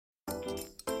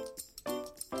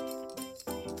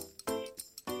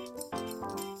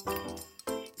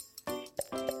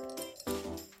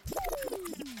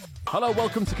Hello,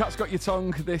 welcome to Cat's Got Your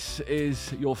Tongue. This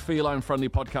is your feline-friendly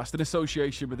podcast in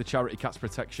association with the charity Cats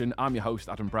Protection. I'm your host,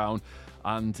 Adam Brown,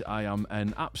 and I am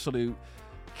an absolute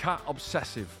cat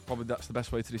obsessive. Probably that's the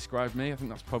best way to describe me. I think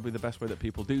that's probably the best way that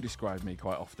people do describe me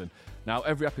quite often. Now,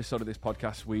 every episode of this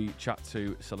podcast, we chat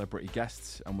to celebrity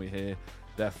guests and we hear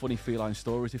their funny feline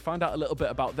stories. We find out a little bit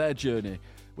about their journey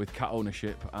with cat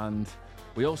ownership, and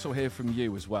we also hear from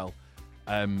you as well.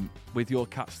 With your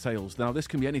cat's tales. Now, this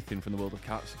can be anything from the world of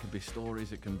cats. It can be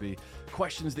stories, it can be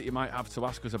questions that you might have to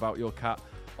ask us about your cat,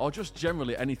 or just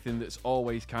generally anything that's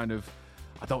always kind of,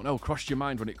 I don't know, crossed your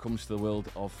mind when it comes to the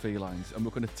world of felines. And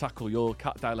we're going to tackle your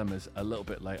cat dilemmas a little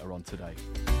bit later on today.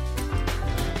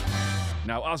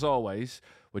 Now, as always,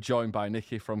 we're joined by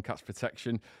Nikki from Cats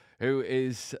Protection, who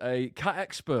is a cat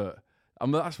expert.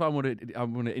 And that's why I want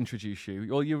to introduce you.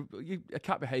 Well, you're a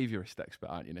cat behaviourist expert,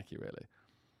 aren't you, Nikki, really?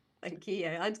 Thank you.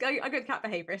 Yeah, I'm good cat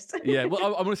behaviourist. Yeah, well,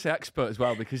 I'm going to say expert as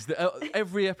well, because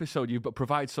every episode you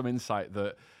provide some insight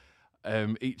that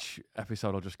each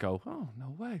episode I'll just go, oh,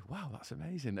 no way, wow, that's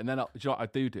amazing. And then do you know what I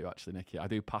do actually, Nikki? I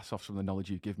do pass off some of the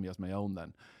knowledge you give me as my own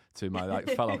then to my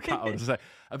fellow cat owners. I say,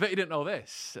 I bet you didn't know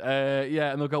this.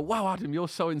 Yeah, and they'll go, wow, Adam, you're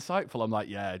so insightful. I'm like,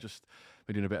 yeah, just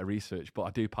been doing a bit of research, but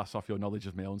I do pass off your knowledge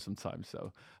as my own sometimes,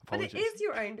 so apologies. But it is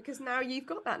your own because now you've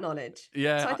got that knowledge.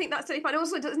 Yeah. So I think that's totally fine.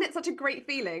 Also, isn't it such a great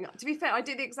feeling? To be fair, I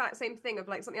did the exact same thing of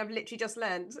like something I've literally just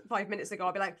learned 5 minutes ago.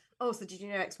 I'll be like, oh, so did you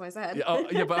know X, Y, Z?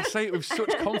 Yeah, but I say it with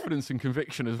such confidence and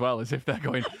conviction as well, as if they're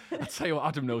going, I tell you what,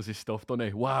 Adam knows his stuff, doesn't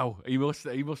he? Wow, he must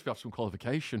have some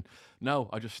qualification. No,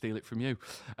 I just steal it from you.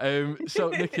 So,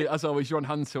 Nikki, as always, you're on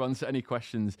hand to answer any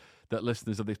questions that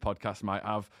listeners of this podcast might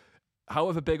have.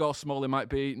 However big or small it might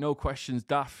be, no questions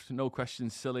daft, no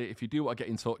questions silly. If you do want to get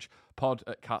in touch,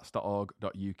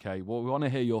 pod@cats.org.uk. Well, we want to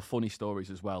hear your funny stories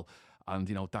as well, and,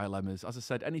 you know, dilemmas. As I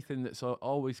said, anything that's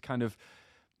always kind of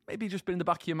maybe just been in the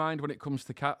back of your mind when it comes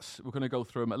to cats. We're going to go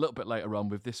through them a little bit later on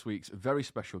with this week's very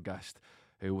special guest,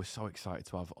 who we're so excited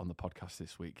to have on the podcast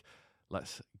this week.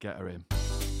 Let's get her in.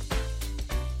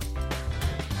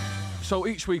 So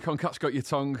each week on Cat's Got Your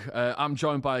Tongue, I'm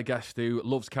joined by a guest who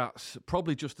loves cats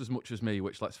probably just as much as me,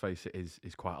 which, let's face it, is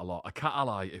quite a lot. A cat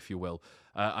ally, if you will.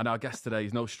 And our guest today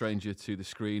is no stranger to the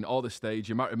screen or the stage.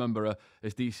 You might remember her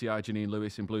as DCI Janine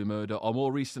Lewis in Blue Murder, or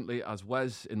more recently as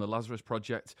Wes in The Lazarus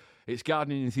Project. It's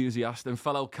gardening enthusiast and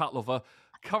fellow cat lover,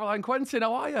 Caroline Quentin.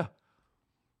 How are you? Hello,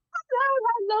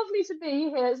 how lovely to be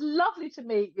here. It's lovely to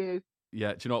meet you.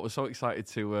 Yeah, do you know what? We're so excited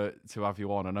to have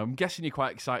you on, and I'm guessing you're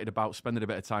quite excited about spending a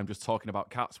bit of time just talking about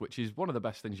cats, which is one of the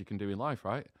best things you can do in life,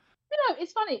 right? You know,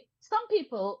 it's funny. Some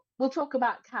people will talk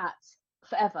about cats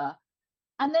forever,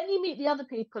 and then you meet the other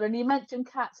people and you mention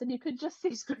cats, and you can just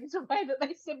see straight away that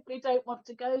they simply don't want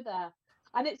to go there.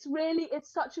 And it's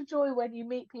such a joy when you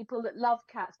meet people that love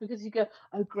cats, because you go,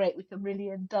 oh, great, we can really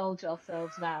indulge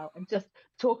ourselves now and just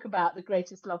talk about the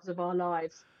greatest loves of our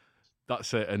lives.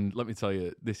 That's it, and let me tell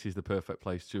you, this is the perfect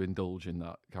place to indulge in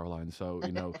that, Caroline. So,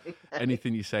 you know,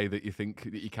 anything you say that you think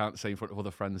that you can't say in front of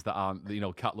other friends that aren't, you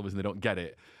know, cat lovers and they don't get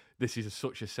it, this is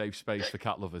such a safe space for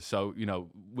cat lovers. So, you know,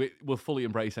 we'll fully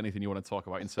embrace anything you want to talk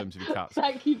about in terms of your cats.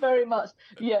 Thank you very much.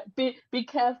 Yeah, be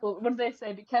careful. What do they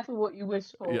say? Be careful what you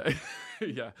wish for. Yeah,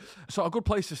 yeah. So a good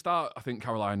place to start, I think,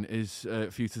 Caroline, is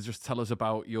for you to just tell us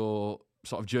about your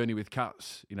sort of journey with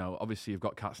cats. You know, obviously you've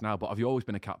got cats now, but have you always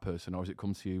been a cat person, or has it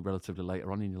come to you relatively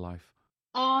later on in your life?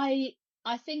 I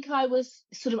think I was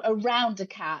sort of around a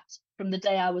cat from the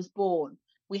day I was born.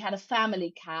 We had a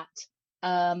family cat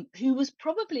who was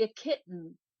probably a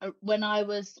kitten when I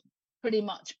was pretty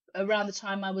much around the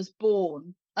time I was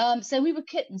born. So we were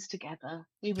kittens together.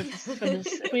 We were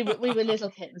we were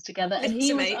little kittens together, and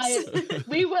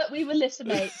we were litter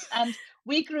mates, and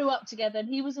we grew up together. And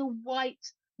he was a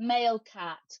white male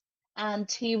cat, and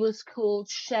he was called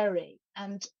Sherry,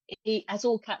 and he, as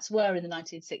all cats were in the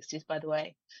 1960s, by the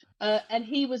way, and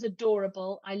he was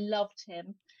adorable. I loved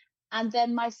him. And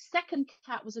then my second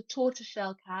cat was a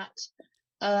tortoiseshell cat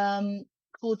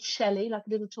called Shelley, like a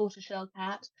little tortoiseshell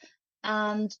cat,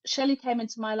 and Shelley came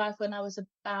into my life when I was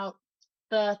about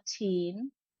 13.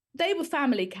 They were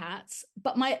family cats,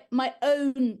 but my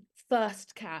own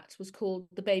first cat was called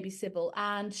the baby Sybil,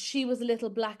 and she was a little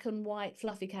black and white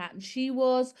fluffy cat, and she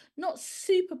was not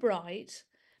super bright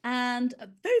and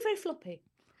very, very floppy.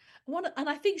 And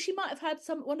I think she might have had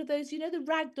one of those, you know, the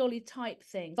ragdolly type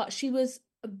thing, but she was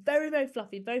very, very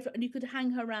fluffy, and you could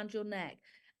hang her around your neck.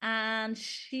 And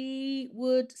she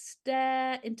would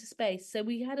stare into space. So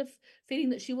we had a feeling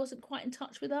that she wasn't quite in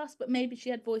touch with us, but maybe she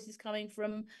had voices coming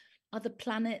from other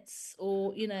planets,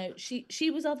 or, you know,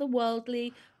 she was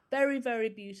otherworldly, very, very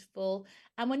beautiful.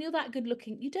 And when you're that good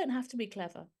looking, you don't have to be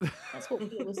clever. That's what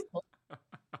it was for.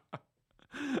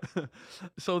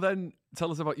 So then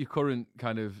tell us about your current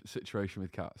kind of situation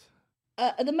with cats.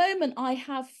 At the moment, I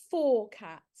have 4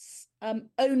 cats,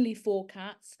 only 4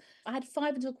 cats. I had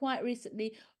 5 until quite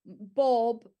recently.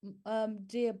 Bob,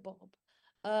 dear Bob,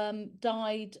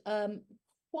 died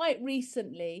quite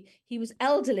recently. He was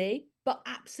elderly, but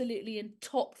absolutely in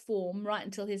top form right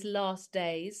until his last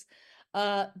days.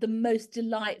 The most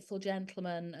delightful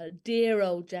gentleman, a dear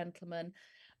old gentleman.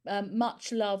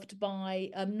 Much loved by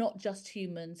not just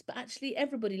humans, but actually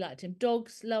everybody liked him.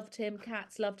 Dogs loved him,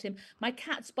 cats loved him. My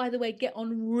cats, by the way, get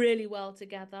on really well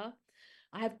together.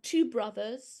 I have 2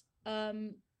 brothers,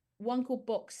 one called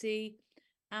Boxy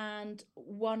and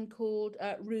one called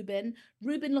Reuben.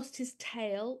 Reuben lost his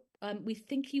tail. We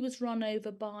think he was run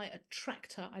over by a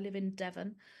tractor. I live in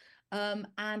Devon.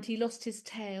 And he lost his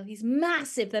tail. He's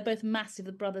massive. They're both massive.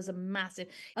 The brothers are massive.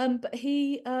 But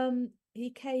he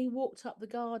walked up the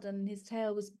garden and his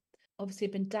tail was obviously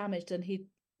had been damaged and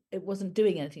it wasn't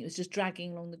doing anything. It was just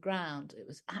dragging along the ground. It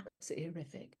was absolutely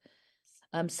horrific.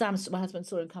 Sam, my husband,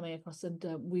 saw him coming across and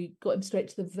we got him straight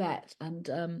to the vet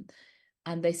and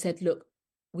they said, look,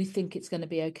 we think it's going to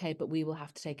be okay, but we will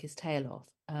have to take his tail off.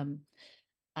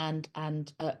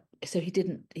 So he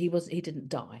didn't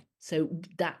die. So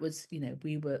that was,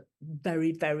 we were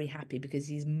very, very happy because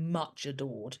he's much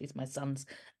adored. He's my son's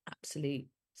absolute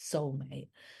soulmate.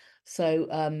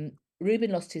 So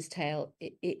Reuben lost his tail.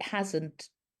 It hasn't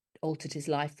altered his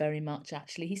life very much,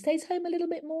 actually. He stays home a little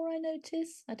bit more, I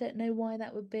notice. I don't know why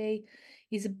that would be.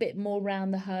 He's a bit more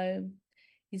around the home.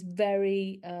 He's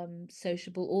very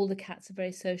sociable. All the cats are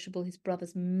very sociable. His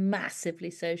brother's massively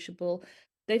sociable.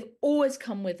 They've always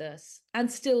come with us and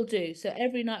still do. So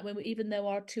every night even though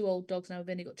our 2 old dogs, now we've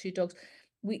only got 2 dogs,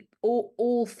 we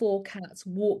all 4 cats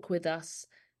walk with us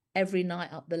every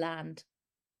night up the land.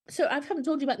 So I haven't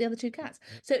told you about the other 2 cats.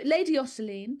 So Lady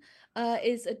Osseline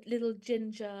is a little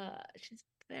ginger. She's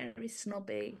very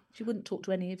snobby. She wouldn't talk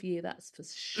to any of you, that's for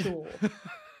sure.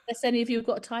 Unless any of you have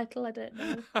got a title, I don't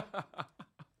know.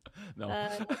 No.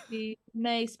 She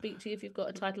may speak to you if you've got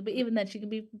a title, but even then she can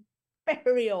be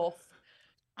very off.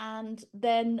 And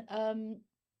then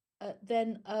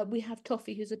we have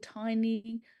Toffee, who's a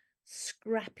tiny,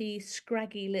 scrappy,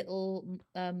 scraggy little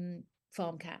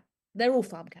farm cat. They're all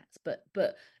farm cats, but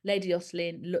Lady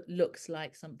Osseline looks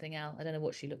like something else. I don't know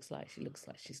what she looks like. She looks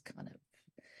like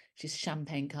she's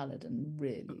champagne coloured and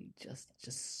really just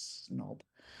snob.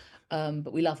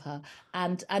 But we love her.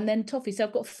 And then Toffee. So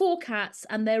I've got 4 cats,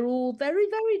 and they're all very,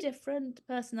 very different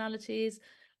personalities.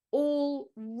 All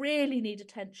really need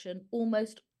attention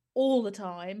almost all the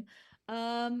time.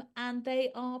 And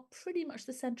they are pretty much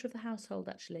the centre of the household,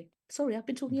 actually. Sorry, I've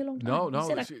been talking a long time.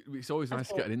 No, it's always nice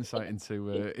to get an insight into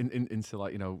into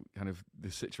like, kind of the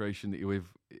situation that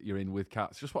you're in with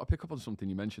cats. Just want to pick up on something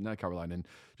you mentioned there, Caroline, and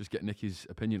just get Nikki's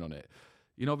opinion on it.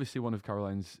 Obviously one of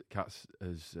Caroline's cats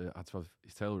has had to have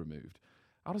his tail removed.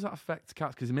 How does that affect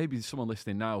cats? Because maybe there's someone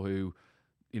listening now who,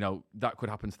 that could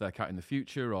happen to their cat in the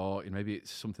future, or maybe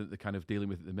it's something that they're kind of dealing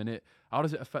with at the minute. How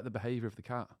does it affect the behaviour of the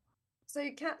cat? So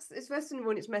cats, it's first and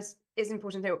foremost, it's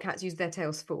important to know what cats use their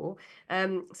tails for.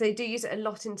 So they do use it a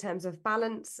lot in terms of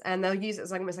balance, and they'll use it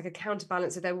as almost like a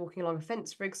counterbalance if they're walking along a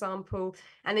fence, for example.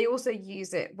 And they also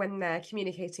use it when they're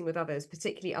communicating with others,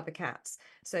 particularly other cats.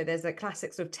 So there's a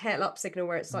classic sort of tail up signal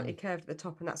where it's slightly curved at the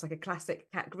top, and that's like a classic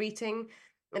cat greeting.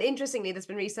 And interestingly, there's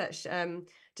been research to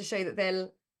show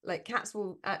that cats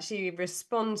will actually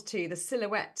respond to the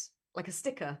silhouette, like a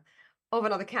sticker, of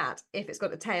another cat if it's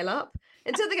got a tail up,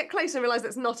 until they get closer and realise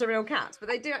that's not a real cat. But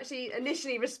they do actually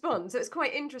initially respond. So it's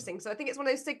quite interesting. So I think it's one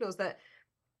of those signals that,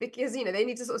 because, they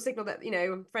need to sort of signal that,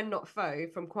 friend not foe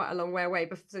from quite a long way away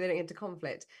so they don't get into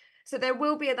conflict. So there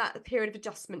will be that period of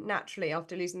adjustment naturally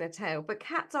after losing their tail. But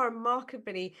cats are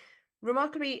remarkably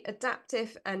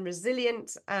adaptive and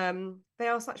resilient. They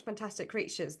are such fantastic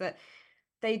creatures that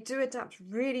they do adapt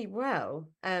really well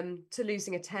to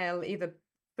losing a tail, either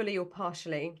fully or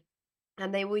partially.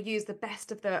 And they will use the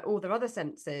best of all their other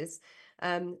senses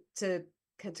to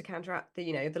counteract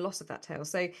the loss of that tail.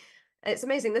 So it's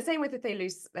amazing. The same with if they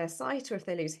lose their sight or if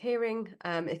they lose hearing,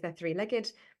 if they're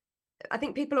 3-legged. I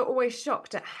think people are always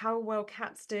shocked at how well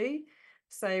cats do.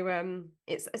 So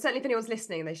it's certainly, if anyone's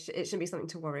listening, it shouldn't be something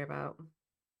to worry about.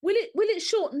 Will it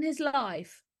shorten his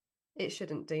life? It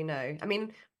shouldn't do, no. I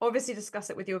mean, obviously discuss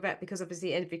it with your vet, because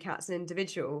obviously every cat's an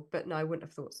individual, but no, I wouldn't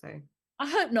have thought so. I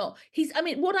hope not.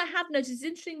 What I have noticed is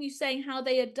interesting you saying how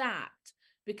they adapt,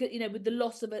 because, with the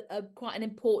loss of a quite an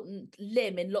important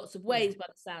limb in lots of ways, by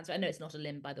the sounds. I know it's not a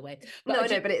limb, by the way. But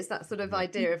no, but it's that sort of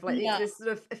idea of like this sort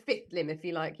of a fifth limb, if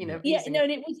you like, Yeah, and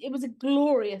it was a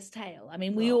glorious tale. I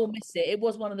mean, we all miss it. It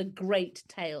was one of the great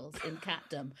tales in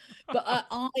catdom. But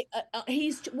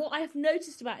he's what I have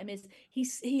noticed about him is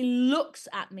he looks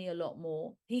at me a lot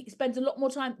more. He spends a lot more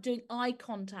time doing eye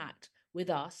contact with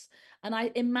us, and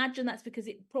I imagine that's because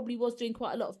it probably was doing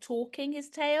quite a lot of talking, his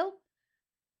tail.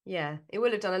 Yeah, it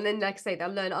will have done. And then, like I say, they'll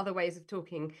learn other ways of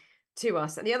talking to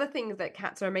us. And the other thing that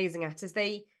cats are amazing at is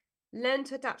they learn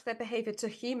to adapt their behavior to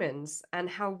humans and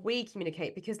how we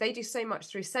communicate, because they do so much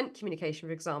through scent communication,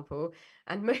 for example.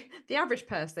 And the average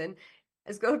person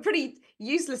has got a pretty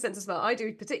useless sense of smell. I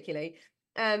do particularly.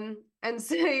 And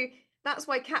so that's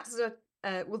why cats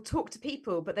will talk to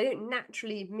people, but they don't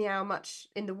naturally meow much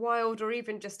in the wild or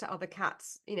even just to other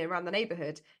cats, around the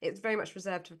neighborhood. It's very much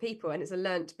reserved for people, and it's a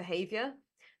learnt behavior.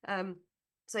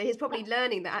 So he's probably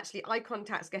learning that actually eye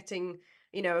contact's getting,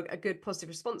 a good positive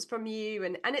response from you,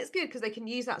 and it's good because they can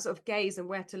use that sort of gaze and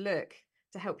where to look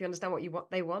to help you understand what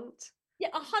they want. Yeah,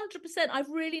 100%. I've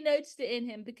really noticed it in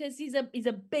him because he's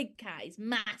a big cat. He's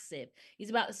massive. He's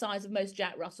about the size of most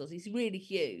Jack Russells. He's really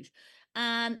huge,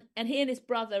 and he and his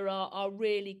brother are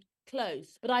really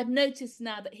close. But I've noticed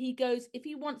now that he goes, if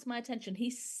he wants my attention,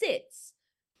 he sits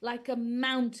like a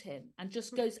mountain and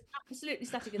just goes absolutely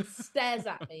static and stares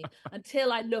at me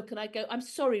until I look and I go, I'm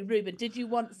sorry, Ruben, did you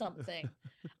want something?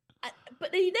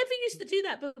 But he never used to do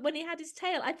that. But when he had his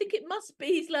tail, I think it must be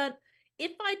he's learned,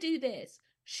 if I do this,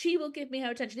 she will give me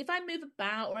her attention. If I move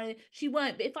about, she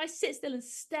won't. But if I sit still and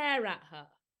stare at her,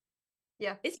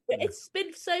 yeah, it's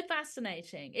been so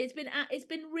fascinating. It's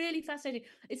been really fascinating.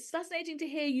 It's fascinating to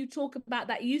hear you talk about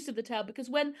that use of the tail,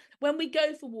 because when we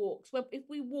go for walks, if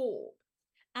we walk,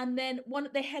 and then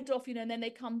they head off, and then they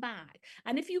come back.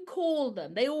 And if you call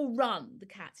them, they all run, the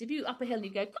cats. If you up a hill and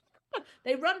you go,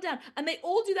 they run down, and they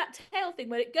all do that tail thing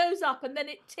where it goes up and then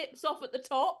it tips off at the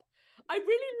top. I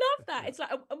really love that. It's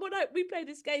like, and we play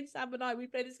this game, Sam and we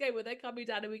play this game where they're coming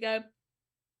down and we go,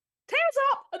 tails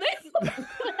up, and they tails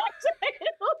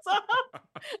up,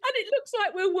 and it looks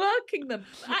like we're working them.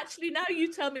 But actually, now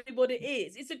you tell me what it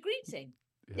is. It's a greeting.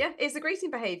 Yeah, it's a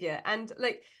greeting behavior, and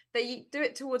like they do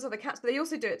it towards other cats, but they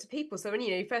also do it to people. So when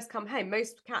you first come home,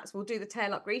 most cats will do the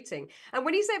tail up greeting. And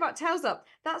when you say about tails up,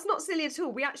 that's not silly at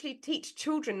all. We actually teach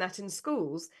children that in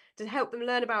schools to help them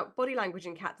learn about body language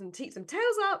in cats and teach them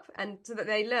tails up, and so that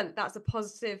they learn that's a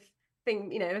positive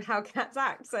thing, how cats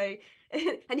act. So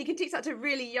and you can teach that to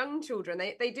really young children.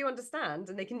 They do understand,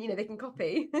 and they can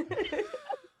copy.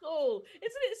 Cool,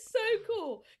 isn't it so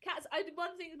cool? Cats,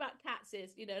 one thing about cats is,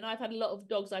 and I've had a lot of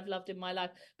dogs I've loved in my life,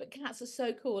 but cats are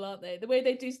so cool, aren't they? The way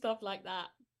they do stuff like that.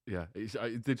 Yeah,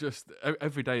 they're just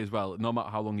every day as well. No matter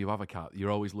how long you have a cat,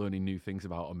 you're always learning new things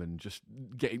about them and just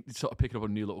picking up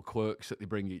on new little quirks that they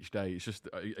bring each day. It's just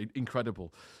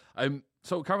incredible.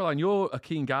 So Caroline, you're a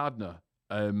keen gardener,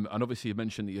 and obviously you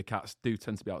mentioned that your cats do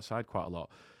tend to be outside quite a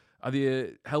lot. Are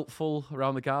they helpful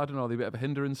around the garden, or are they a bit of a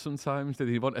hindrance sometimes? Do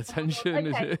they want attention?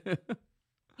 Okay.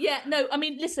 Yeah, no, I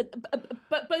mean, listen,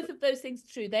 but both of those things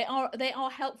are true. They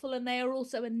are helpful, and they are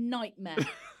also a nightmare.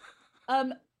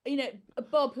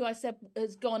 Bob, who I said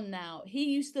has gone now, he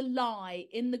used to lie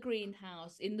in the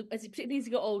greenhouse, particularly as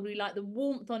he got older, he liked the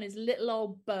warmth on his little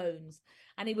old bones,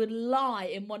 and he would lie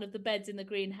in one of the beds in the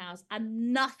greenhouse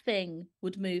and nothing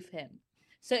would move him.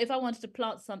 So if I wanted to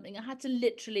plant something, I had to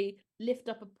literally lift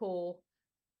up a paw,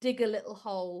 dig a little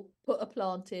hole, put a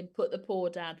plant in, put the paw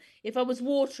down. If I was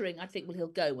watering, I'd think, well, he'll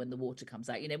go when the water comes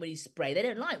out. When you spray, they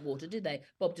don't like water, do they?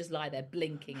 Bob just lie there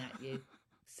blinking at you,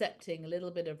 accepting a little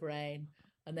bit of rain,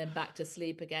 and then back to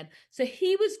sleep again. So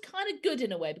he was kind of good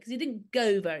in a way because he didn't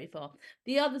go very far.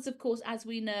 The others, of course, as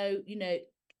we know,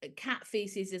 cat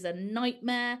feces is a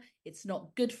nightmare. It's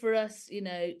not good for us,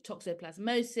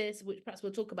 toxoplasmosis, which perhaps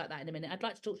we'll talk about that in a minute. I'd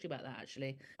like to talk to you about that,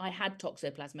 actually. I had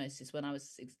toxoplasmosis when I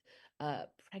was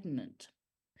pregnant.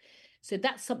 So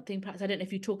that's something, perhaps, I don't know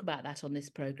if you talk about that on this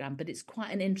programme, but it's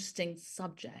quite an interesting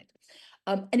subject.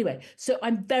 Anyway, so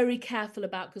I'm very careful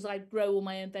because I grow all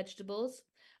my own vegetables.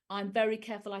 I'm very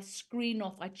careful. I screen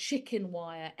off, I chicken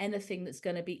wire anything that's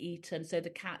going to be eaten so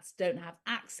the cats don't have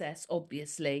access,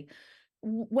 obviously.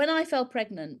 When I fell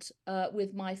pregnant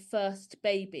with my first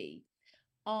baby,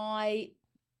 I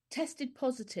tested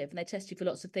positive, and they test you for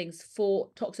lots of things, for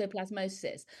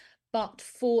toxoplasmosis. but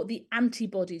for the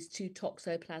antibodies to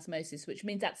toxoplasmosis, which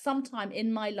means at some time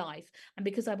in my life, and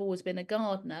because I've always been a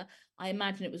gardener, I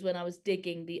imagine it was when I was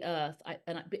digging the earth.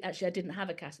 Actually, I didn't have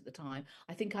a cat at the time.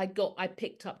 I think I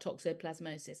picked up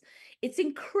toxoplasmosis. It's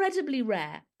incredibly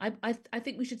rare. I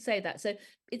think we should say that. So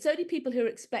it's only people who are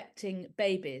expecting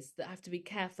babies that have to be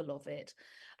careful of it.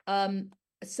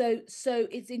 So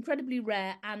it's incredibly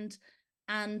rare, and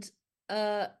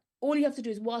all you have to do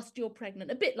is, whilst you're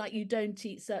pregnant, a bit like you don't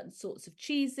eat certain sorts of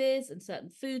cheeses and certain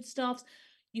foodstuffs,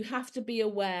 you have to be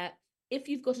aware if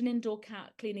you've got an indoor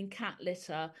cat cleaning cat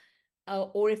litter,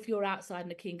 or if you're outside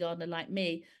in a keen gardener like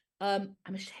me. I'm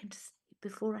ashamed to say,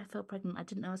 before I fell pregnant, I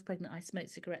didn't know I was pregnant. I smoked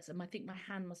cigarettes, and I think my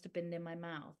hand must have been near my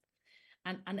mouth.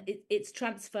 And it's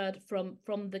transferred from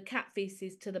the cat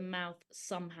feces to the mouth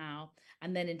somehow,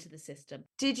 and then into the system.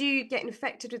 Did you get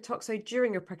infected with toxo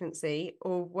during your pregnancy,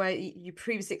 or were you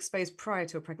previously exposed prior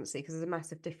to a pregnancy? Because there's a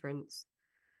massive difference.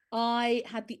 I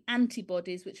had the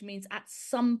antibodies, which means at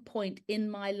some point in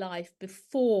my life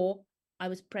before I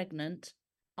was pregnant,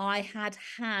 I had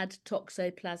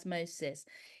toxoplasmosis.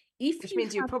 Which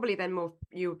means you're probably then more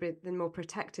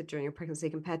protected during your pregnancy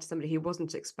compared to somebody who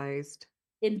wasn't exposed.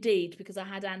 Indeed, because I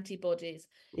had antibodies.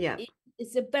 Yeah.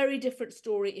 It's a very different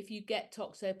story if you get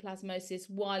toxoplasmosis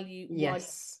while you're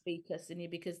fetus,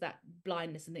 and because that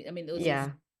blindness and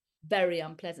those very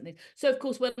unpleasant things. So of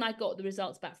course, when I got the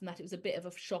results back from that, it was a bit of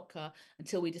a shocker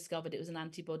until we discovered it was an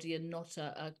antibody and not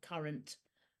a current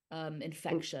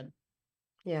infection.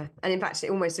 Yeah, and in fact, it's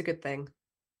almost a good thing.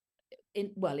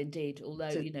 Indeed,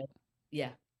 although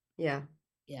yeah.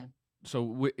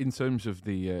 So in terms of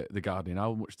the gardening,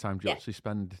 how much time do you actually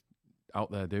spend out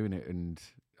there doing it? And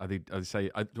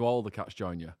do all the cats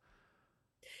join you?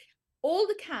 All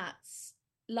the cats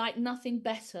like nothing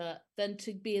better than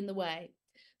to be in the way.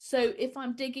 So if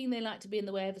I'm digging, they like to be in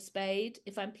the way of a spade.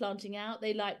 If I'm planting out,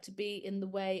 they like to be in the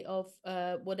way of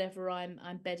whatever I'm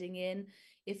bedding in.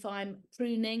 If I'm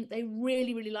pruning, they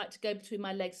really, really like to go between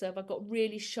my legs. So if I've got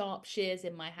really sharp shears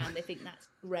in my hand, they think that's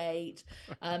great.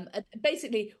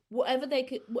 Basically, whatever they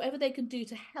can do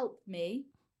to help me,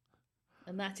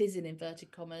 and that is in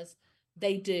inverted commas,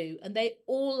 they do. And they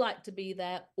all like to be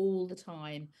there all the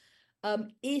time.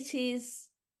 It is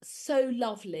so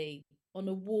lovely on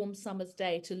a warm summer's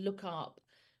day to look up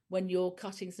when you're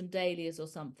cutting some dahlias or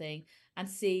something and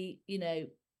see,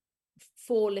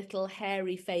 4 little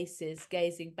hairy faces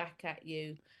gazing back at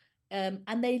you.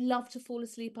 And they love to fall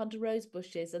asleep under rose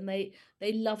bushes, and they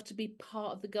love to be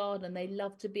part of the garden. They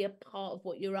love to be a part of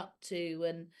what you're up to.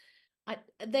 And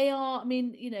they are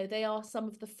some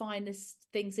of the finest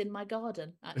things in my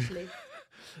garden, actually.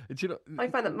 I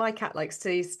find that my cat likes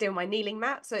to steal my kneeling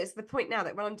mat. So it's the point now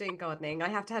that when I'm doing gardening, I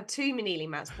have to have 2 kneeling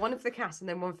mats, one for the cat and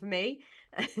then one for me.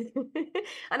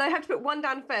 And I have to put one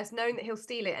down first, knowing that he'll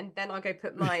steal it, and then I'll go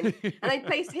put mine. And I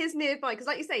place his nearby, because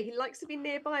like you say, he likes to be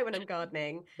nearby when I'm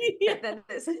gardening. Yeah. But then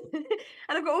and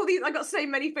I've got I've got so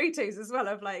many photos as well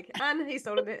of and he's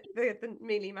stolen the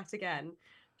kneeling mat again.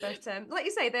 But like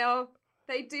you say,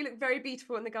 they do look very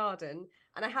beautiful in the garden.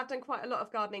 And I have done quite a lot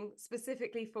of gardening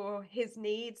specifically for his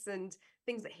needs and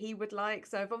things that he would like.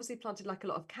 So I've obviously planted like a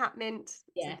lot of cat mint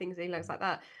and things that he likes like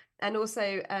that. And also,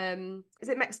 is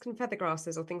it Mexican feather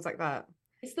grasses or things like that?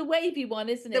 It's the wavy one,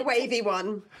 isn't it? The wavy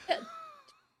one.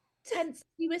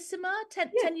 Tenuissima,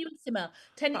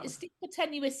 Stipa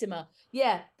tenuissima.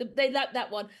 Yeah, they like that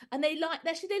one, and they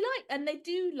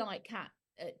do like cat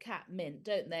mint,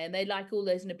 don't they? And they like all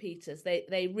those nepitas.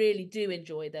 They really do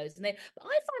enjoy those. But I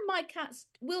find my cats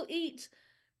will eat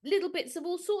little bits of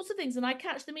all sorts of things, and I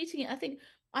catch them eating it. I think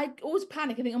I always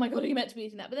panic and think, oh my God, are you meant to be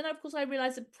eating that? But then of course I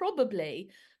realize that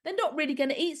probably they're not really going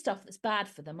to eat stuff that's bad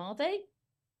for them, are they?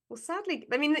 Well, sadly,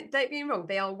 I mean, don't get me wrong,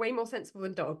 they are way more sensible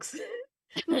than dogs.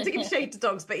 Not to give shade to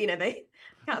dogs, but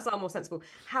cats are more sensible.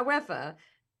 However,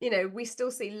 we still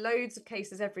see loads of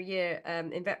cases every year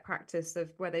in vet practice of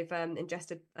where they've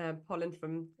ingested pollen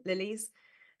from lilies.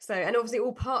 So, and obviously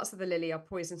all parts of the lily are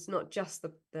poisonous, not just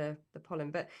the pollen.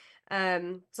 But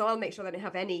so I'll make sure that I don't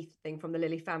have anything from the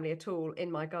lily family at all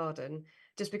in my garden,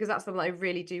 just because that's the one I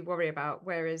really do worry about.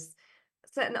 Whereas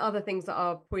certain other things that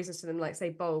are poisonous to them, like say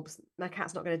bulbs, my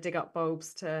cat's not going to dig up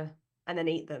bulbs and then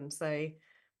eat them. So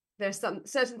there's some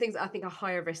certain things that I think are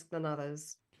higher risk than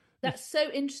others. That's so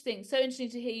interesting. So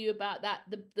interesting to hear you about that.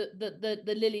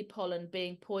 The lily pollen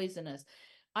being poisonous.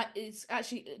 It's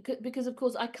actually because, of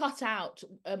course, I cut out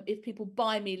if people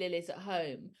buy me lilies at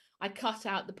home, I cut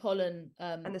out the pollen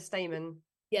and the stamen.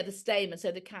 Yeah, the stamen,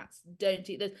 so the cats don't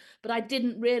eat those. But I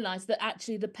didn't realize that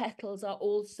actually the petals are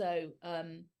also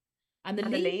and the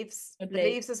leaves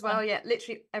as well. Yeah,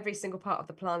 literally every single part of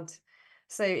the plant.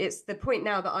 So it's the point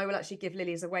now that I will actually give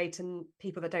lilies away to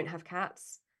people that don't have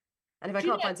cats. And if I Do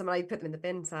you can't know- find someone, I put them in the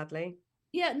bin, sadly.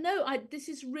 Yeah, no, this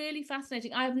is really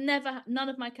fascinating. None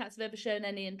of my cats have ever shown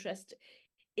any interest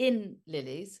in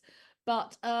lilies,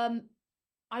 but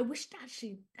I wished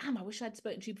actually, damn, I wish I'd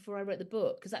spoken to you before I wrote the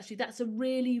book, because actually that's a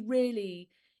really, really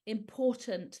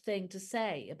important thing to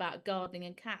say about gardening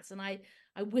and cats. And I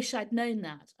wish I'd known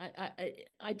that.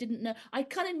 I didn't know. I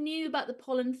kind of knew about the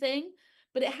pollen thing,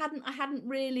 but I hadn't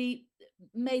really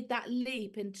made that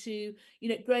leap into,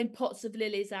 growing pots of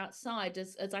lilies outside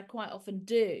as I quite often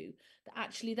do. That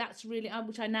actually that's really,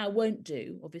 which I now won't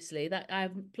do, obviously, that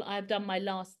I've done my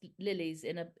last lilies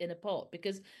in a pot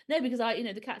because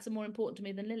the cats are more important to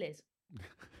me than lilies.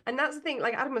 And that's the thing,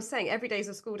 like Adam was saying, every day is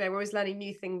a school day. We're always learning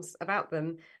new things about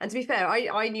them. And to be fair,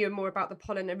 I knew more about the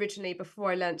pollen originally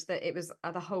before I learnt that it was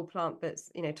the whole plant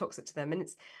that's, toxic to them. And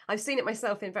I've seen it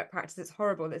myself in vet practice. It's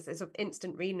horrible. It's sort of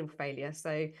instant renal failure.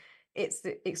 So it's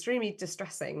extremely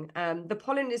distressing. The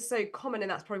pollen is so common, and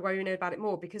that's probably why we know about it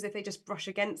more, because if they just brush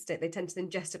against it, they tend to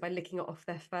ingest it by licking it off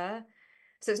their fur.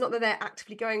 So it's not that they're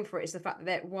actively going for it, it's the fact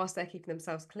that whilst they're keeping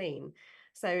themselves clean.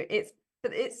 So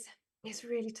it's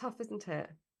really tough, isn't it?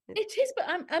 It is, but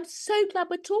I'm so glad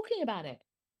we're talking about it.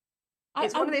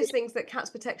 It's one of those things that Cats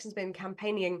Protection's been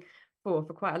campaigning for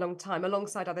quite a long time,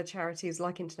 alongside other charities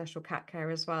like International Cat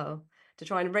Care as well, to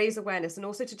try and raise awareness and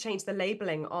also to change the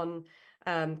labelling on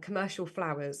commercial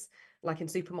flowers, like in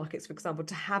supermarkets, for example,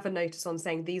 to have a notice on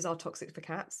saying these are toxic for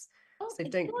cats. So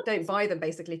don't buy them,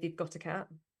 basically, if you've got a cat.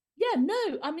 Yeah,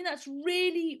 no, I mean, that's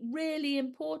really, really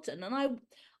important. And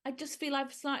I just feel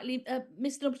I've slightly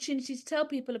missed an opportunity to tell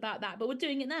people about that, but we're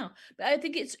doing it now. But I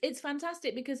think it's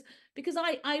fantastic because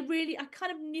I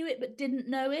kind of knew it but didn't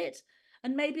know it.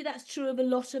 And maybe that's true of a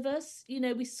lot of us.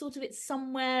 We sort of, it's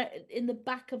somewhere in the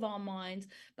back of our minds.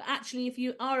 But actually, if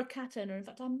you are a cat owner, in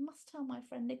fact, I must tell my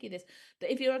friend Nikki this,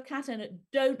 that if you're a cat owner,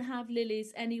 don't have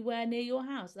lilies anywhere near your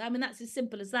house. I mean, that's as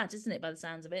simple as that, isn't it, by the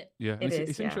sounds of it? Yeah,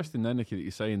 it's yeah. interesting then, Nikki, that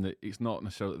you're saying that it's not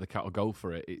necessarily that the cat will go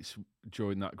for it. It's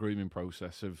during that grooming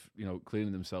process of,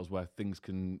 cleaning themselves where things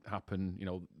can happen,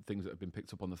 things that have been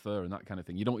picked up on the fur and that kind of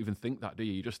thing. You don't even think that, do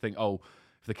you? You just think, oh,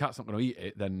 if the cat's not going to eat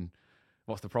it, then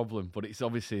what's the problem? But it's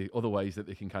obviously other ways that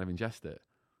they can kind of ingest it.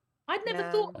 I'd never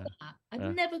thought of that.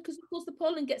 I've never, because of course the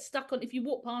pollen gets stuck on, if you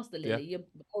walk past the lily, you're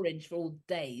orange for all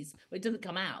days, but it doesn't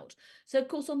come out. So of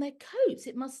course on their coats,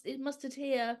 it must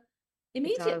adhere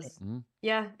immediately. It does.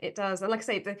 Yeah, it does. And like I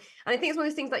say, and I think it's one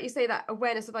of those things that you say, that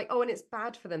awareness of like, oh, and it's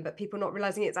bad for them, but people not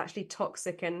realizing it's actually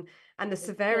toxic and the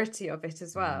severity of it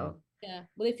as well. Yeah.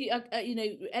 Well, if you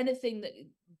anything that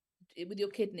with your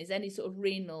kidneys, any sort of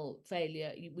renal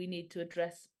failure, we need to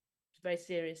address very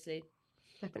seriously.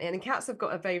 Definitely. And cats have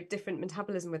got a very different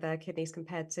metabolism with their kidneys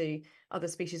compared to other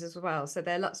species as well. So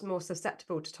they're lots more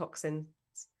susceptible to toxins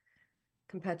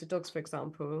compared to dogs, for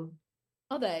example.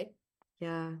 Are they?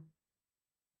 Yeah.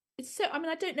 It's so, I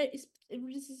mean, I don't know. This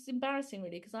is embarrassing,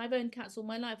 really, because I've owned cats all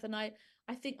my life, and I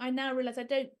think I now realise I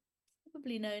don't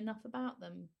probably know enough about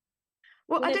them.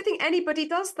 Well, I don't think anybody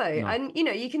does, though. No. And,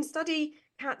 you can study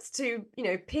cats to,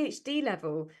 PhD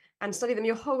level and study them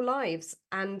your whole lives.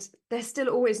 And there's still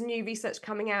always new research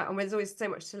coming out, and there's always so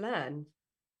much to learn.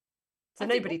 So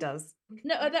nobody does.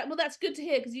 No, that's good to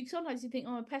hear, because sometimes you think,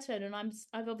 oh, I'm a pet owner, and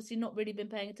I've obviously not really been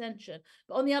paying attention.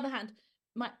 But on the other hand,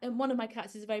 one of my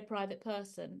cats is a very private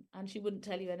person, and she wouldn't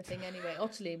tell you anything anyway.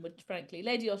 Ottiline would, frankly,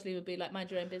 Lady Ottiline would be like, mind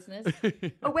your own business.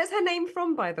 Oh, where's her name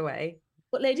from, by the way?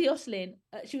 But Lady Ottiline,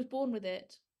 she was born with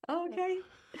it. Oh, okay.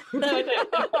 No,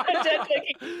 I don't.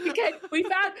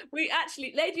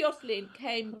 Lady Ottiline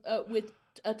came with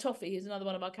Toffee, who's another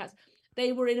one of our cats.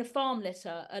 They were in a farm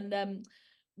litter, and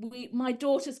my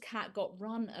daughter's cat got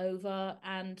run over,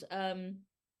 and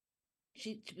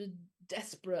she was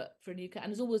desperate for a new cat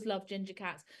and has always loved ginger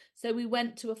cats. So we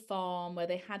went to a farm where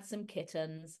they had some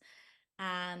kittens,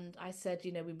 and I said,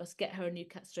 we must get her a new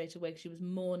cat straight away, because she was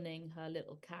mourning her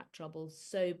little cat troubles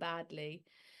so badly.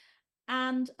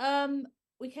 And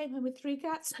we came home with 3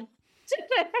 cats. We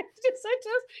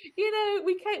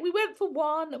went for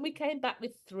 1 and we came back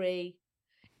with 3.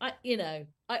 I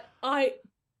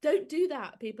don't do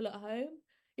that, people at home.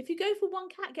 If you go for 1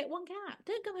 cat, get 1 cat.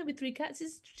 Don't come home with 3 cats.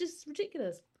 It's just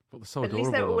ridiculous. But they're so At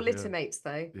least they're all litter mates,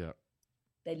 though. Yeah.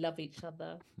 They love each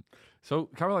other. So,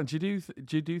 Caroline, do you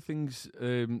do things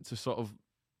to sort of,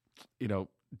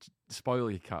 spoil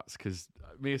your cats? Because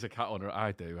me as a cat owner,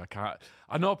 I do. I can't.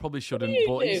 I know I probably shouldn't.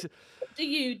 What do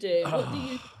you do? What do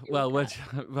you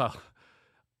do?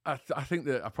 I think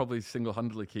that I probably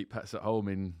single-handedly keep pets at home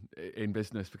in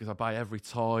business, because I buy every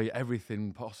toy,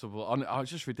 everything possible.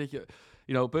 It's just ridiculous.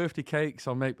 Birthday cakes,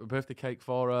 I'll make a birthday cake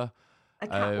for her. A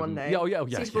cat one though. Yeah, oh,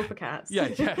 yeah, suitable for cats. Yeah.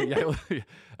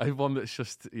 One that's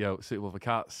just suitable for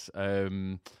cats.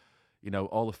 All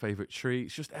the favourite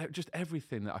treats, just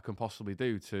everything that I can possibly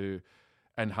do to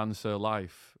enhance her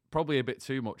life. Probably a bit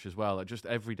too much as well. Like just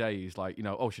every day is like,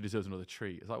 she deserves another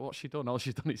treat. It's like, what's she done? All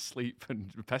she's done is sleep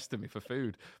and pester me for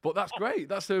food. But that's great.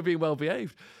 That's her being well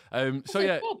behaved.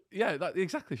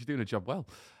 Exactly. She's doing her job well.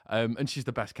 And she's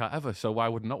the best cat ever. So why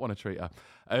would I not want to treat her?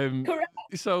 Correct.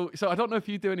 So I don't know if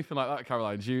you do anything like that,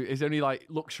 Caroline. Is there any like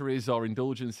luxuries or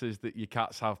indulgences that your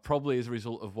cats have, probably as a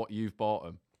result of what you've bought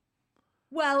them?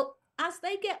 Well, as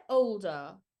they get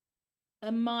older,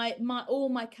 and all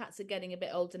my cats are getting a bit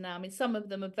older now. I mean, some of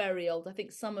them are very old. I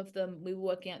think some of them, we were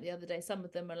working out the other day, some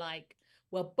of them are like,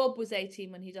 well, Bob was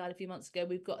 18 when he died a few months ago.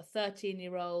 We've got a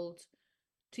 13-year-old,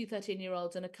 two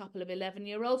 13-year-olds and a couple of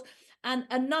 11-year-olds. And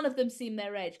none of them seem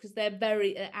their age because they're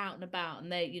very out and about,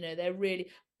 and they're really,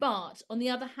 but on the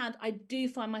other hand, I do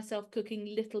find myself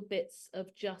cooking little bits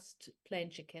of just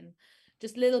plain chicken,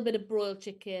 just a little bit of broiled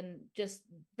chicken, just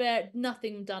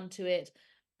nothing done to it.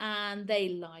 And they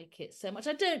like it so much.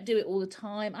 I don't do it all the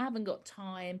time. I haven't got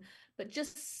time, but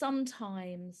just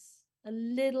sometimes a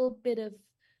little bit of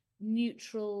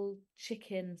neutral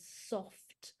chicken,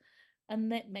 soft,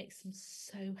 and that makes them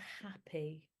so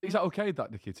happy. Is that okay,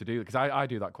 Nikki, to do? Because I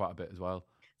do that quite a bit as well.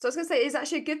 So I was going to say, it's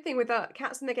actually a good thing with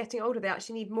cats when they're getting older. They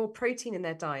actually need more protein in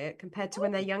their diet compared to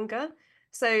when they're younger.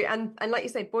 So, and like you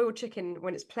say, boiled chicken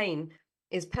when it's plain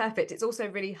is perfect. It's also a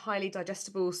really highly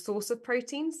digestible source of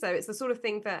protein. So it's the sort of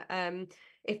thing that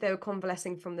if they were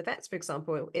convalescing from the vets, for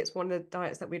example, it's one of the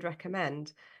diets that we'd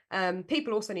recommend.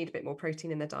 People also need a bit more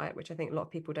protein in their diet, which I think a lot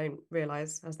of people don't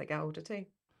realise as they get older too.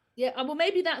 Yeah, well,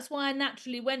 maybe that's why I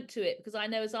naturally went to it, because I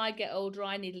know as I get older,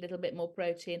 I need a little bit more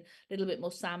protein, a little bit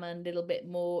more salmon, a little bit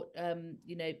more,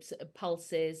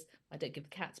 pulses. I don't give the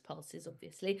cats pulses,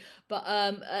 obviously, but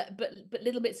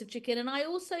little bits of chicken. And I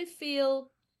also feel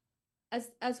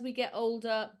as we get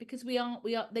older, because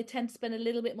they tend to spend a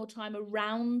little bit more time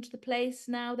around the place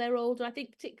now they're older. I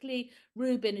think particularly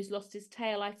Ruben, who's lost his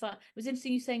tail, I thought it was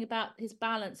interesting you saying about his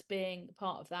balance being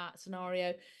part of that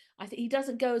scenario. I think he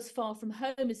doesn't go as far from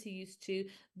home as he used to.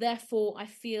 Therefore, I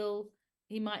feel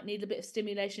he might need a bit of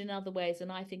stimulation in other ways.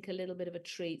 And I think a little bit of a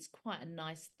treat's quite a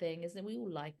nice thing, isn't it? We all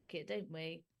like it, don't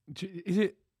we? Is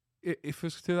it, if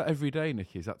it's do that every day,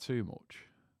 Nikki, is that too much?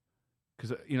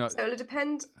 Because, So it'll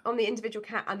depend on the individual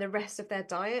cat and the rest of their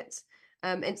diet.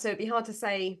 And so it'd be hard to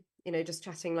say, just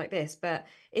chatting like this. But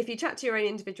if you chat to your own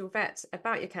individual vet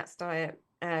about your cat's diet,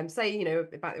 say,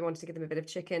 about they wanted to give them a bit of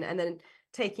chicken, and then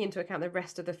taking into account the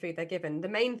rest of the food they're given. The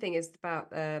main thing is about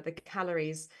the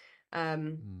calories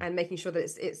and making sure that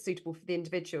it's suitable for the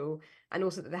individual, and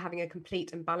also that they're having a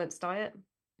complete and balanced diet.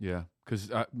 Yeah,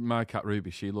 because my cat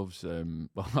Ruby, she loves, on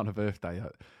her birthday,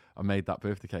 I made that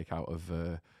birthday cake out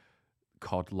of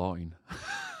cod loin.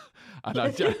 And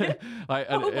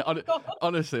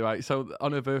honestly, right, so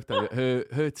on her birthday,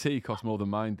 her tea cost more than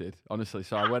mine did, honestly.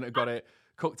 So I went and got it,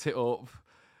 cooked it up,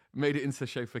 made it into the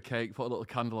shape of a cake, put a little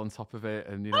candle on top of it,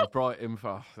 and brought it in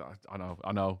for. I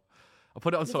know. I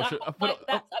put it on social.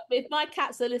 If my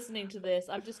cats are listening to this,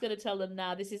 I'm just going to tell them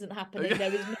now this isn't happening.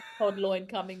 There is no cod loin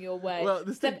coming your way. Well,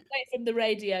 Step away from the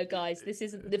radio, guys. This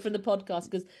isn't from the podcast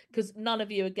because none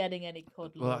of you are getting any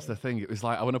cod loin. Well, that's the thing. It was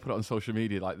like I want to put it on social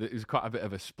media. Like it was quite a bit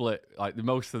of a split. Like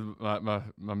most of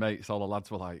my mates, all the lads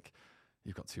were like,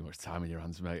 "You've got too much time in your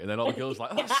hands, mate." And then all the girls were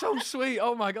like, "That's so sweet.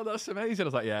 Oh my God, that's amazing." I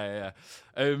was like, yeah.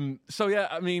 So yeah,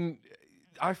 I mean,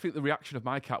 I think the reaction of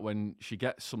my cat when she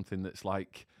gets something that's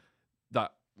like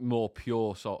that more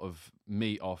pure sort of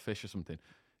meat or fish or something,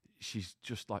 she's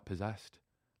just like possessed.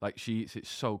 Like she eats it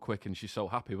so quick and she's so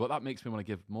happy. But that makes me want to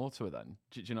give more to her then.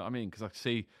 Do you know what I mean? Because I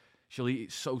see she'll eat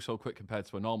it so quick compared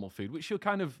to a normal food, which she'll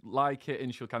kind of like it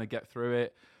and she'll kind of get through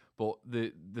it. But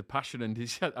the passion and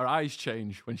her eyes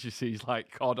change when she sees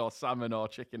like cod or salmon or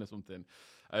chicken or something.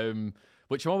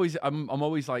 Which I'm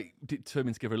always like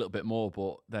determined to give her a little bit more,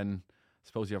 but then I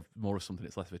suppose you have more of something,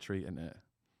 it's less of a treat, isn't it?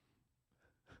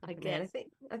 I guess. Yeah,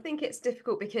 I think it's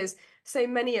difficult because so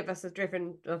many of us are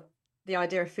driven of the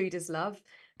idea of food is love,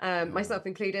 myself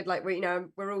included. Like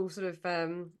we're all sort of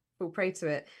fall prey to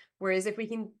it. Whereas if we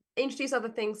can introduce other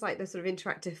things like the sort of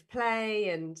interactive play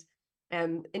and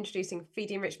introducing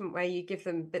feeding enrichment, where you give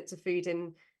them bits of food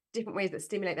in different ways that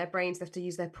stimulate their brains, they have to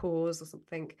use their paws or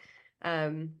something.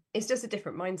 It's just a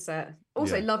different mindset.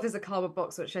 Also, love is a cardboard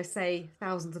box, which I say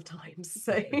thousands of times.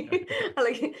 So,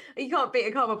 like, you can't beat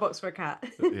a cardboard box for a cat.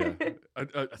 They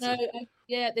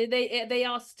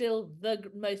are still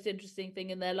the most interesting thing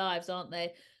in their lives, aren't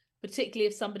they? particularly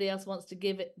if somebody else wants to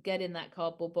get in that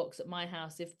cardboard box at my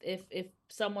house. If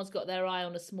someone's got their eye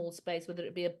on a small space, whether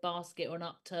it be a basket or an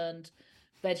upturned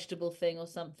vegetable thing or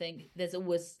something, there's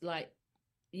always like,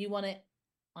 you want it,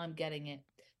 I'm getting it.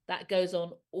 That goes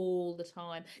on all the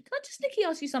time. Can I just, Nikki,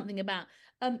 ask you something about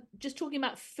just talking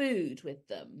about food with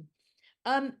them?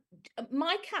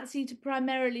 My cats eat a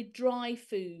primarily dry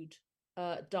food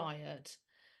diet,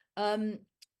 and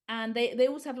they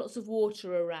also have lots of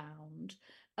water around.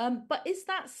 But is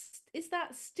that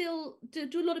still,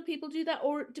 do a lot of people do that,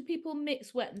 or do people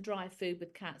mix wet and dry food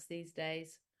with cats these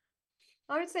days?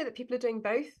 I would say that people are doing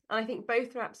both, and I think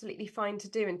both are absolutely fine to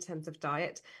do in terms of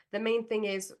diet. The main thing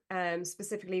is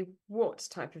specifically what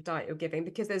type of diet you're giving,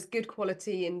 because there's good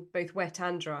quality in both wet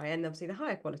and dry, and obviously the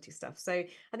higher quality stuff. So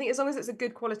I think as long as it's a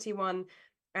good quality one,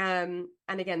 and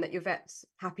again that your vet's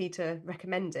happy to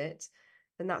recommend it,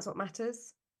 then that's what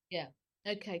matters. Yeah.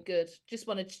 Okay, good. Just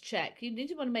wanted to check. You need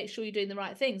to want to make sure you're doing the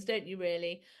right things, don't you,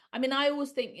 really? I mean, I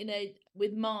always think,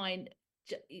 with mine,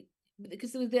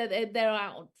 because they're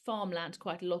out on farmland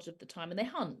quite a lot of the time, and they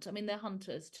hunt. I mean, they're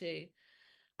hunters too.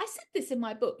 I said this in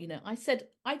my book, I said,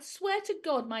 I swear to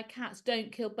God, my cats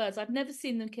don't kill birds. I've never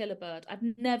seen them kill a bird. I've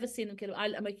never seen them kill.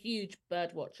 I'm a huge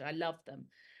bird watcher. I love them.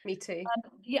 Me too.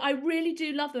 Yeah, I really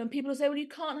do love them. And people will say, well, you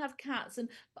can't have cats.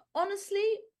 But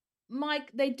honestly,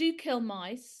 they do kill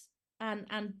mice and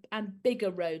bigger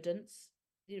rodents.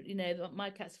 My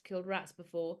cats have killed rats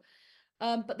before.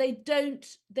 But they don't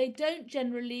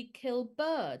generally kill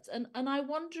birds, and I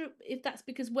wonder if that's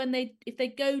because if they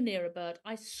go near a bird,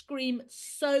 I scream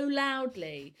so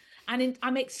loudly, and I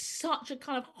make such a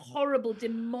kind of horrible,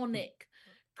 demonic,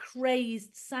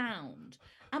 crazed sound.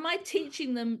 Am I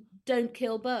teaching them don't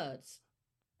kill birds?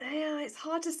 Yeah, it's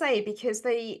hard to say, because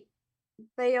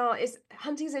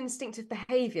hunting is instinctive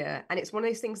behavior, and it's one of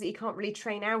those things that you can't really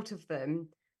train out of them.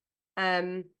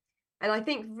 And I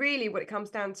think really what it comes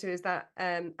down to is that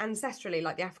ancestrally,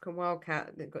 like the African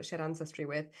wildcat that got shared ancestry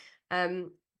with,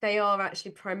 they are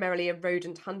actually primarily a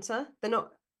rodent hunter. They're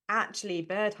not actually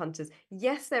bird hunters.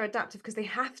 Yes, they're adaptive because they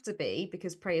have to be,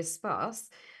 because prey is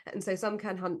sparse. And so some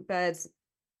can hunt birds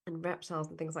and reptiles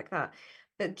and things like that.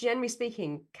 But generally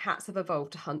speaking, cats have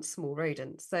evolved to hunt small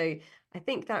rodents. So I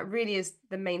think that really is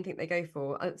the main thing they go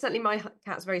for. Certainly my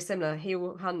cat's very similar. He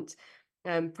will hunt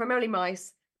primarily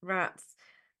mice, rats,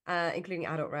 including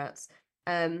adult rats.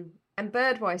 And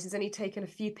bird-wise, he's only taken a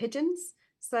few pigeons.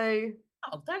 So,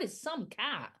 Oh, that is some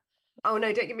cat. oh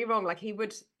no, don't get me wrong. Like he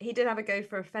did have a go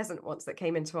for a pheasant once that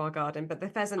came into our garden, but the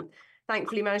pheasant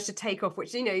thankfully managed to take off,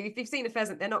 which, if you've seen a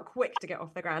pheasant, they're not quick to get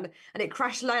off the ground. And it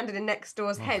crash landed in next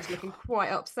door's hedge, looking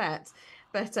quite upset.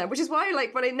 But which is why,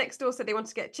 like, when next door said they wanted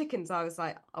to get chickens, I was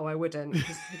like, oh, I wouldn't,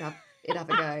 because he'd have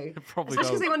a go. Probably especially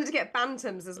because they wanted to get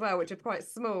bantams as well, which are quite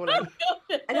small.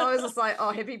 And I was just like,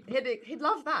 oh, he'd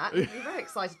love that. He'd be very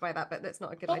excited by that, but that's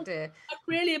not a good idea. I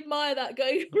really admire that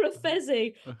going for a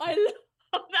fezzy. I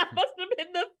love that. Must have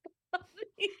been the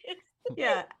funniest.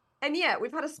 Yeah. And yeah,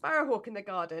 we've had a sparrowhawk in the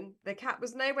garden. The cat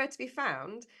was nowhere to be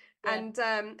found. Yeah.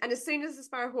 And as soon as the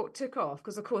sparrowhawk took off,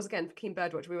 because of course, again, for keen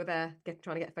birdwatch, we were there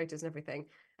trying to get photos and everything.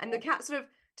 And the cat sort of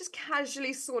just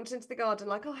casually sauntered into the garden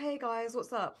like, oh, hey guys,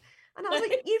 what's up? And I was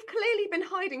like, you've clearly been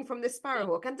hiding from this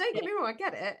sparrowhawk. And don't get me wrong, I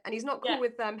get it. And he's not cool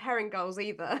with herring gulls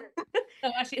either.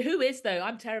 Oh, actually, who is though?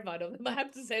 I'm terrified of them. I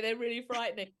have to say they're really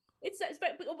frightening. It's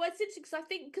interesting because I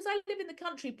think, because I live in the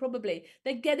country, probably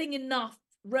they're getting enough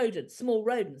rodents, small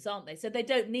rodents, aren't they? So they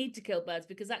don't need to kill birds,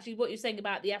 because actually what you're saying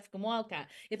about the African wildcat,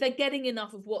 if they're getting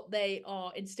enough of what they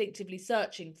are instinctively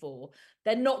searching for,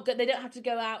 they don't have to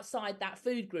go outside that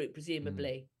food group,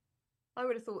 presumably. I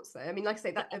would have thought so. I mean, like I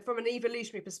say, that from an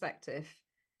evolutionary perspective,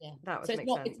 that would make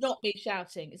sense. It's not me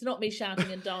shouting. It's not me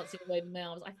shouting and dancing away with my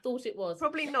arms. I thought it was.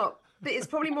 Probably not. But it's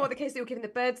probably more the case that you're giving the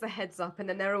birds the heads up, and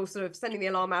then they're all sort of sending the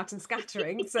alarm out and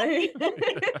scattering. So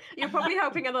you're probably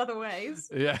helping in other ways.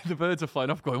 Yeah, the birds are flying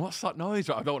off going, what's that noise?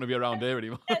 I don't want to be around here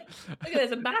anymore. Look,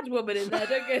 there's a mad woman in there,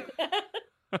 don't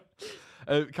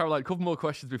you? Caroline, a couple more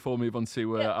questions before we move on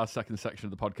to our second section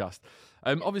of the podcast.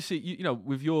 Obviously, you know,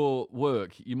 with your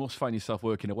work, you must find yourself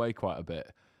working away quite a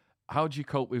bit. How do you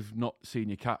cope with not seeing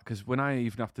your cat? Because when I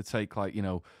even have to take, like, you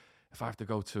know, if I have to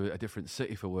go to a different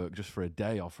city for work just for a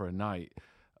day or for a night,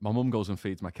 my mum goes and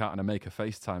feeds my cat and I make her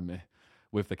FaceTime me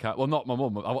with the cat. Well, not my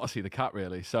mum. I want to see the cat,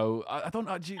 really. So I don't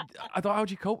know. How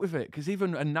do you cope with it? Because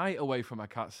even a night away from my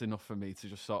cat's enough for me to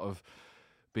just sort of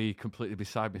be completely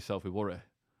beside myself with worry.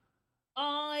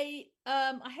 I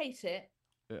hate it.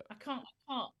 Yeah.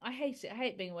 I hate it. I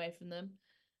hate being away from them.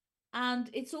 And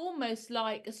it's almost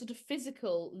like a sort of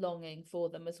physical longing for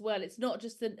them as well. It's not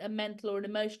just a mental or an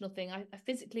emotional thing. I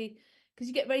physically because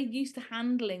you get very used to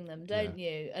handling them, don't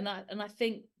you? And I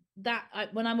think that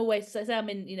when I'm away, so say I'm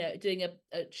in, doing a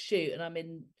shoot and I'm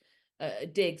in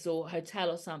digs or hotel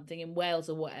or something in Wales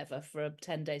or whatever for a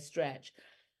 10-day stretch,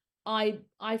 I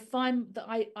find that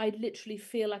I literally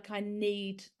feel like I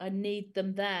need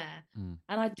them there, and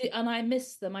I do, and I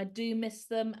miss them. I do miss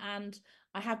them, and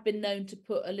I have been known to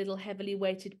put a little heavily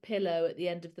weighted pillow at the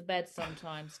end of the bed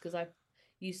sometimes, because I'm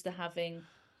used to having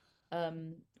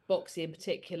Boxy in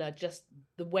particular, just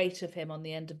the weight of him on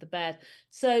the end of the bed.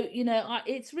 So I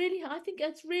think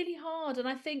it's really hard, and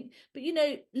I think, but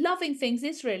loving things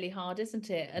is really hard,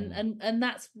 isn't it? And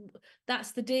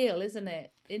that's the deal, isn't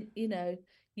it?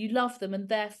 You love them, and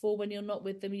therefore when you're not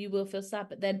with them you will feel sad,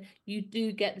 but then you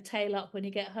do get the tail up when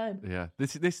you get home. Yeah,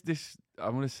 this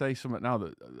I'm going to say something now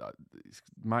that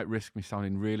might risk me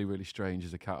sounding really, really strange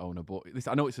as a cat owner, but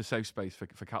I know it's a safe space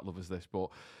for cat lovers, this, but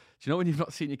do you know when you've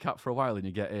not seen your cat for a while and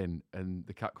you get in and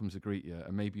the cat comes to greet you,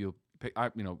 and maybe you'll pick,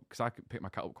 because I could pick my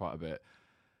cat up quite a bit,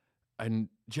 and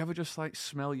do you ever just like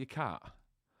smell your cat?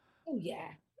 Oh yeah.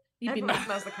 Everyone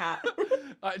smells the cat.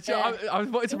 I was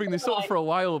wanting to bring this up for a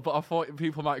while, but I thought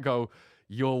people might go,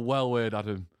 "You're well weird,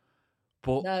 Adam."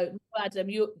 But no, Adam,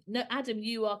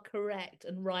 you are correct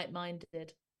and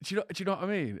right-minded. Do you know what I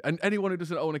mean? And anyone who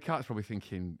doesn't own a cat is probably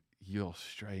thinking, "You're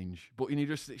strange," but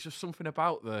it's just something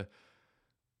about the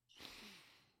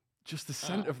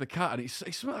scent of the cat, and it's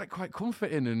something like quite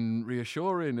comforting and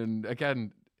reassuring. And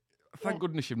again, thank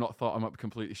goodness you've not thought I might be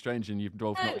completely strange, and you've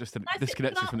both not just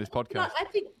disconnected from this podcast.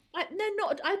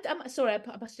 I'm sorry, I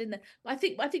busted in there. I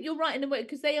think you're right in a way,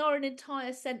 because they are an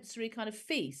entire sensory kind of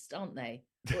feast, aren't they?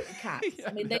 Cats.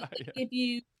 I mean,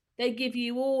 they give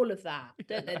you all of that,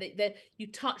 don't they? They you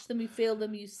touch them, you feel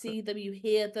them, you see them, you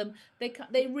hear them. They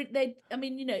I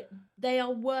mean, they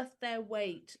are worth their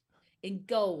weight in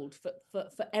gold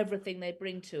for everything they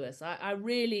bring to us. I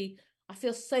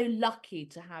feel so lucky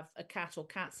to have a cat or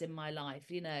cats in my life,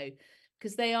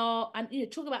 because they are, and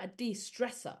talk about a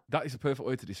de-stressor. That is a perfect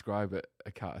way to describe it,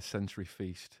 a cat, a sensory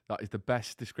feast. That is the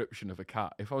best description of a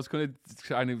cat. If I was going to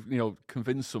kind of,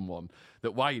 convince someone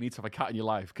that why you need to have a cat in your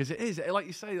life, because it is, like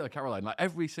you say, like Caroline, like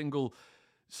every single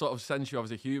sort of sense you have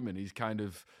as a human is kind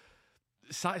of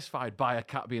satisfied by a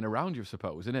cat being around you, I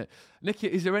suppose, isn't it? Nikki,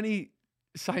 is there any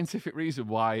scientific reason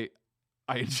why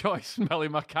I enjoy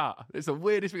smelling my cat? It's the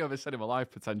weirdest thing I've ever said in my life,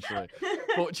 potentially.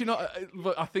 But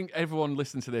but I think everyone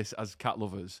listening to this as cat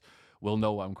lovers will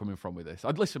know where I'm coming from with this.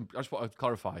 I just want to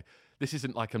clarify, this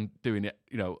isn't like I'm doing it,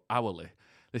 hourly.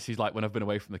 This is like when I've been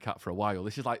away from the cat for a while.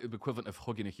 This is like the equivalent of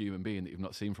hugging a human being that you've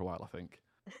not seen for a while, I think.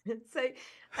 So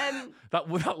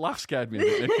that laugh scared me a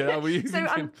bit, Nikki. How were you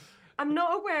thinking? I'm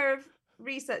not aware of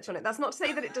research on it. That's not to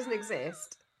say that it doesn't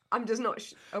exist. I'm just not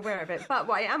aware of it. But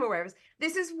what I am aware of is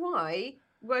this is why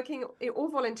working or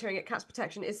volunteering at Cats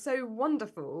Protection is so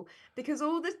wonderful, because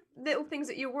all the little things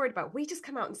that you're worried about, we just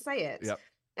come out and say it. Yep.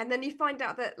 And then you find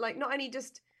out that, like, not only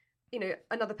just,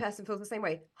 another person feels the same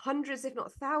way, hundreds, if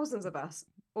not thousands of us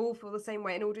all feel the same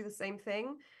way and all do the same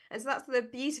thing. And so that's the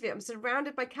beauty of it. I'm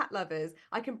surrounded by cat lovers.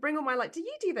 I can bring all my, do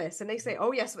you do this? And they say,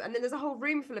 oh, yes. And then there's a whole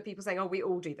room full of people saying, oh, we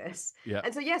all do this. Yeah.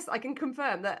 And so, yes, I can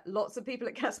confirm that lots of people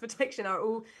at Cats Protection are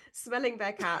all smelling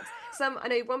their cats. I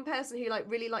know one person who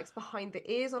really likes behind the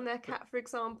ears on their cat, for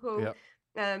example. Yep.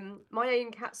 My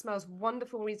own cat smells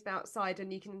wonderful when he's outside,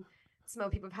 and you can smell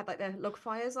people have had their log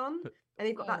fires on, and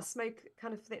they've got that smoke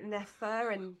kind of in their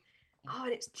fur, and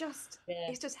it's just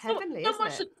heavenly, isn't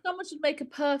it? Someone should make a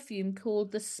perfume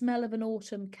called the smell of an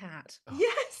autumn cat.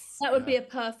 Yes, that would be a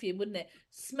perfume, wouldn't it?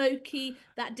 Smoky,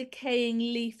 that decaying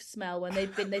leaf smell when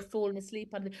they've fallen asleep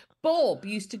under. Bob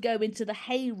used to go into the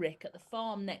hayrick at the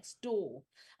farm next door,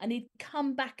 and he'd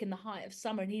come back in the height of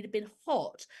summer, and he'd have been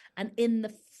hot and in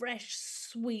the fresh,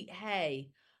 sweet hay.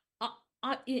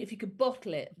 If you could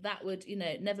bottle it, that would,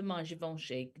 never mind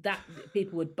Givenchy, that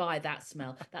people would buy that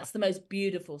smell. That's the most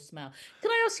beautiful smell.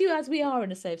 Can I ask you, as we are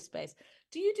in a safe space,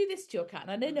 do you do this to your cat?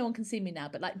 And I know no one can see me now,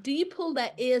 but do you pull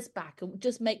their ears back and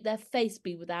just make their face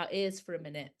be without ears for a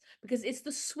minute? Because it's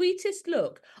the sweetest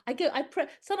look.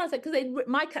 Sometimes, because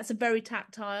my cats are very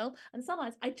tactile, and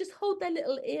sometimes I just hold their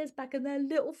little ears back, and their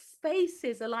little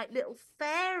faces are like little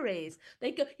fairies.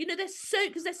 They go, they're so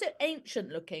ancient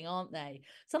looking, aren't they?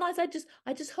 Sometimes I just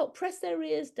press their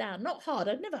ears down, not hard.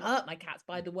 I'd never hurt my cats,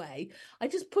 by the way. I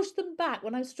just push them back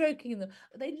when I'm stroking them.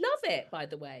 They love it, by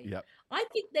the way. Yep. I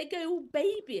think they go all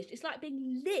babyish. It's like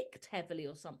being licked heavily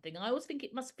or something. I always think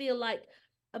it must feel like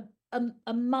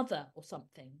a mother or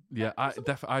something. Yeah,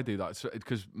 I do that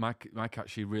because my cat,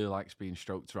 she really likes being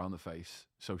stroked around the face.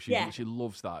 So she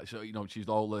loves that. So she's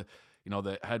all the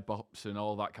the head bops and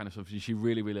all that kind of stuff. She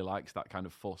really, really likes that kind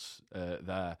of fuss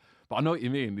there. But I know what you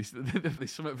mean.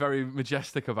 There's something very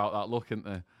majestic about that look, isn't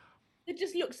there? It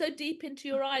just looks so deep into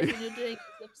your eyes when you're doing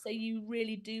it. So you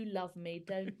really do love me,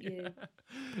 don't you?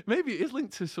 Maybe it is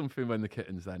linked to something when the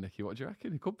kitten's there, Nikki. What do you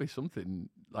reckon? It could be something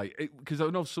like it, because I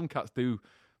know some cats do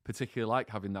particularly like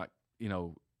having that,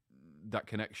 that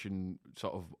connection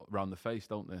sort of around the face,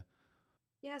 don't they?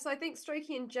 Yeah, so I think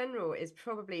stroking in general is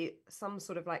probably some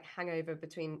sort of like hangover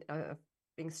between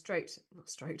being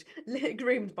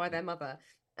groomed by their mother.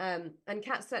 And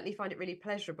cats certainly find it really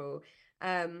pleasurable.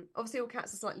 Obviously, all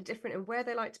cats are slightly different in where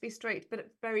they like to be stroked,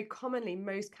 but very commonly,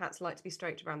 most cats like to be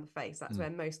stroked around the face. That's where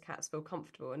most cats feel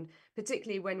comfortable. And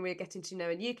particularly when we're getting to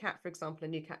know a new cat, for example, a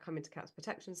new cat coming to Cats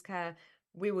Protection's care,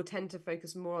 we will tend to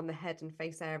focus more on the head and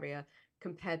face area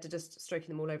compared to just stroking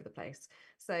them all over the place.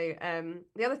 So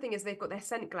the other thing is they've got their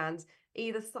scent glands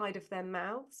either side of their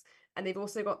mouths, and they've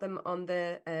also got them on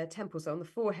the temples, so on the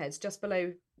foreheads, just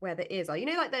below where the ears are.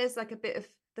 Like there's like a bit of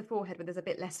the forehead where there's a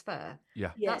bit less fur.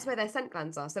 Yeah. That's where their scent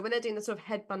glands are. So when they're doing the sort of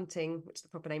head bunting, which is the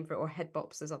proper name for it, or head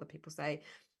bops, as other people say,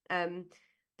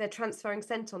 they're transferring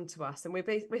scent onto us, and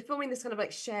we're forming this kind of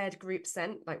like shared group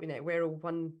scent, like we're all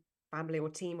one family or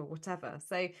team or whatever.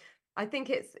 So I think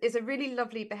it's a really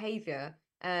lovely behavior.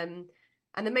 And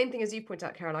the main thing, as you point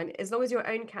out, Caroline, as long as your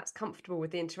own cat's comfortable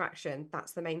with the interaction,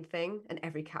 that's the main thing. And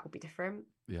every cat will be different.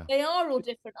 Yeah. They are all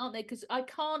different, aren't they? Because I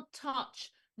can't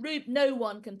touch no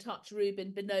one can touch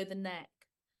Reuben below the neck.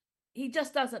 He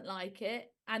just doesn't like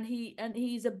it. And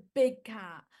he's a big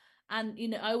cat. And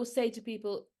I always say to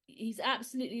people, he's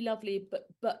absolutely lovely,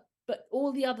 but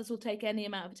all the others will take any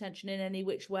amount of attention in any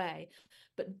which way.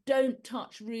 But don't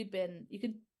touch Reuben. You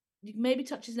can maybe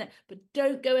touch his neck, but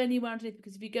don't go anywhere underneath,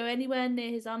 because if you go anywhere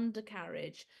near his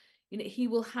undercarriage, he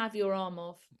will have your arm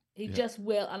off. He just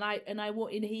will. And I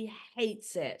want, he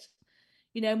hates it.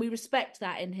 And we respect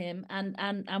that in him,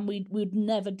 and we would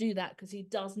never do that because he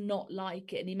does not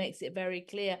like it, and he makes it very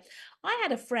clear. I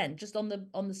had a friend, just on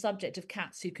the subject of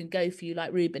cats who can go for you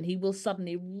like Reuben. He will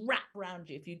suddenly wrap around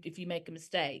you if you make a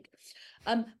mistake.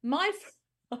 My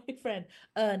friend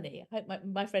Ernie, I hope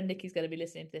my friend Nikki's going to be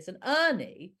listening to this, and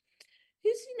Ernie,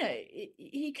 who's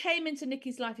he came into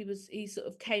Nikki's life. He sort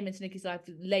of came into Nikki's life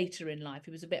later in life.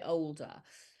 He was a bit older.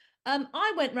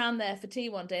 I went round there for tea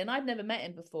one day, and I'd never met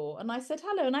him before. And I said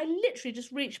hello, and I literally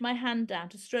just reached my hand down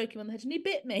to stroke him on the head, and he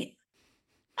bit me.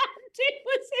 And it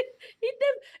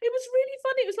was really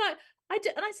funny. It was like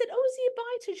and I said, "Oh, is he a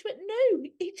biter?" She went, "No,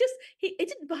 he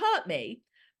didn't hurt me,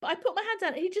 but I put my hand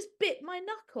down, and he just bit my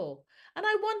knuckle." And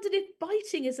I wondered if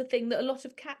biting is a thing that a lot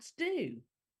of cats do.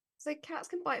 So cats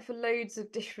can bite for loads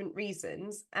of different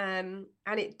reasons, and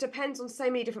it depends on so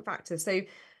many different factors. So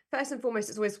first and foremost,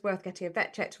 it's always worth getting a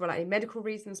vet check to rule out any medical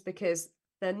reasons, because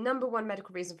the number one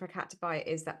medical reason for a cat to bite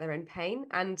is that they're in pain.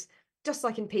 And just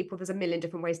like in people, there's a million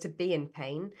different ways to be in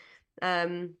pain.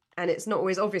 And it's not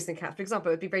always obvious in cats. For example,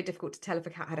 it would be very difficult to tell if a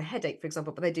cat had a headache, for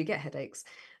example, but they do get headaches.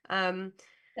 So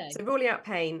ruling out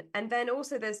pain. And then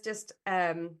also there's just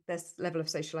this level of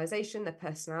socialization, their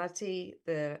personality,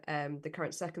 the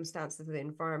current circumstances of the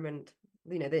environment,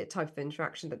 the type of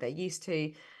interaction that they're used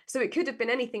to. So it could have been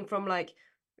anything from like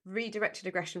redirected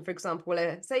aggression, for example,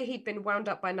 say he'd been wound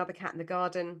up by another cat in the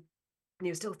garden and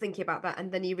you were still thinking about that,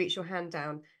 and then you reach your hand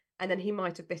down, and then he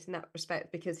might have bit in that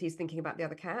respect because he's thinking about the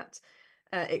other cat.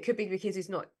 It could be because he's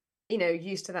not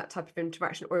used to that type of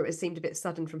interaction, or it seemed a bit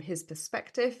sudden from his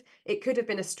perspective. It could have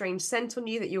been a strange scent on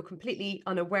you that you're completely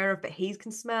unaware of, but he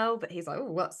can smell, but he's like,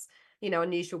 oh, what's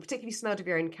unusual, particularly smelled of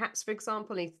your own cats, for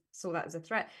example, and he saw that as a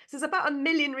threat. So there's about a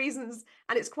million reasons,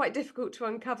 and it's quite difficult to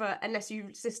uncover unless you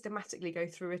systematically go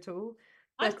through it all.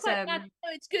 I'm quite glad.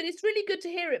 No, it's good. It's really good to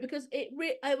hear it, because I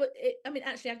mean,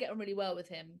 actually, I get on really well with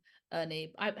him,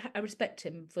 Ernie. I respect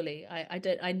him fully.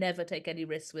 I never take any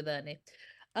risks with Ernie.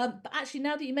 But actually,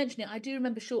 now that you mention it, I do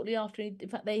remember shortly after, in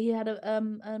fact, he had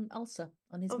an ulcer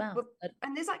on his mouth.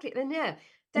 And exactly, and yeah,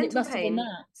 And it dental must have been pain,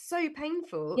 that. so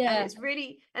painful. Yeah. And it's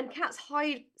really, and cats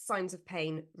hide signs of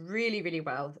pain really, really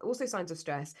well, also signs of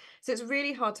stress. So it's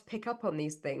really hard to pick up on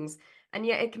these things. And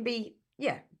yet it can be,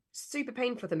 super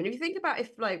painful for them. And if you think about if,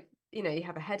 like, you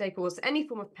have a headache or any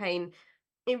form of pain,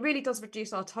 it really does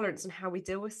reduce our tolerance on how we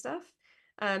deal with stuff.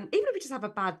 Even if we just have a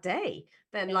bad day,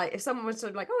 then like if someone was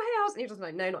sort of like, oh, hey, how's, and you're just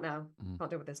like, no, not now. Can't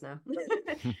deal with this now.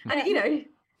 And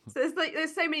so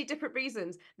there's so many different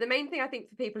reasons. The main thing I think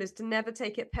for people is to never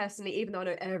take it personally, even though I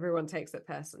know everyone takes it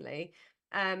personally.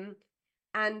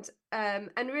 and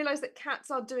realize that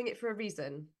cats are doing it for a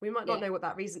reason. We might not know what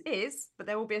that reason is, but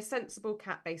there will be a sensible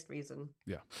cat-based reason.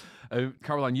 Yeah.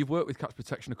 Caroline, you've worked with Cats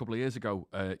Protection a couple of years ago.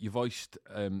 You voiced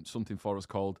something for us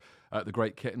called The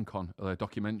Great Kitten Con, a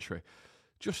documentary.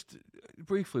 Just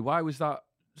briefly, why was that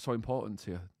so important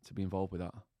to you to be involved with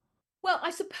that? Well,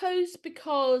 I suppose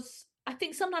because I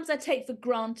think sometimes I take for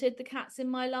granted the cats in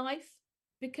my life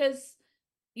because,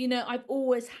 you know, I've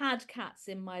always had cats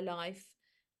in my life.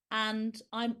 And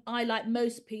I, like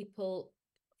most people,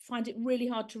 find it really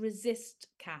hard to resist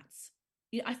cats.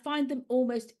 I find them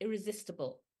almost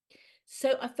irresistible.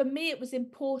 So for me, it was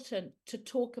important to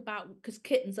talk about, because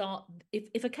kittens are,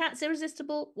 if a cat's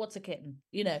irresistible, what's a kitten?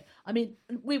 You know, I mean,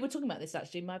 we were talking about this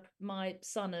actually, my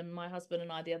son and my husband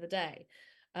and I the other day.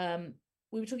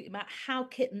 We were talking about how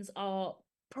kittens are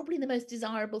probably the most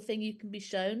desirable thing you can be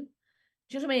shown.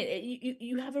 Do you know what I mean?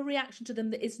 You have a reaction to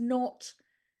them that is not.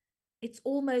 It's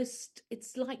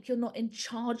like you're not in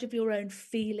charge of your own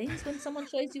feelings when someone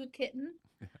shows you a kitten.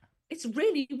 It's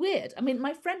really weird. I mean,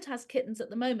 my friend has kittens at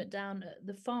the moment down at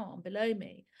the farm below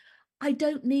me. I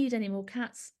don't need any more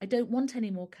cats. I don't want any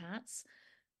more cats.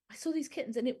 I saw these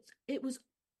kittens and it was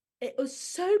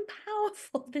so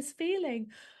powerful, this feeling,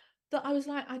 that I was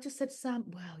like, I just said to Sam,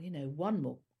 well, you know, one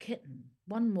more kitten,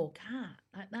 one more cat,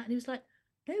 like that. And he was like,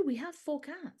 no, we have 4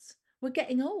 cats. We're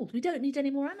getting old. We don't need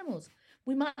any more animals.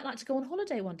 We might like to go on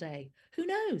holiday one day. Who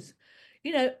knows?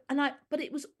 You know, but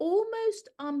it was almost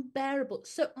unbearable.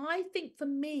 So I think for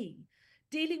me,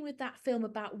 dealing with that film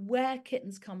about where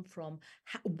kittens come from,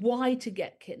 why to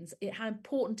get kittens, how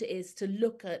important it is to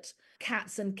look at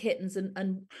cats and kittens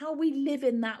and how we live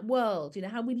in that world, you know,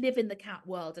 how we live in the cat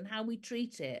world and how we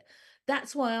treat it.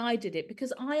 That's why I did it,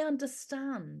 because I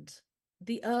understand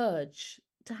the urge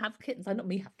to have kittens. I not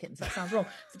me have kittens, that sounds wrong.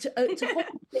 To hold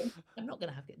kittens. I'm not going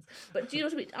to have kittens. But do you know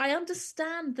what I mean? I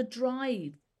understand the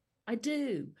drive. I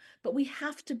do. But we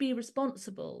have to be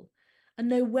responsible and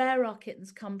know where our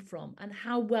kittens come from and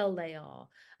how well they are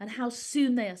and how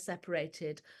soon they are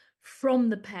separated from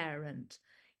the parent.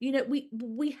 You know,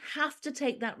 we have to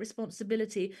take that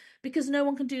responsibility, because no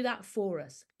one can do that for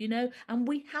us, you know, and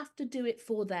we have to do it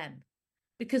for them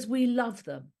because we love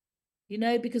them, you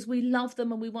know, because we love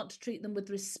them and we want to treat them with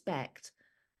respect.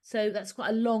 So that's quite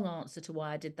a long answer to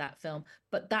why I did that film,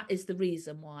 but that is the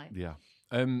reason why. Yeah.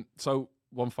 So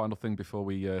one final thing before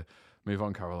we move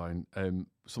on, Caroline.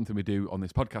 Something we do on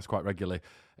this podcast quite regularly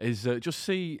is just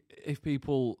see if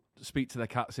people speak to their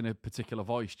cats in a particular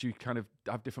voice. Do you kind of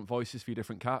have different voices for your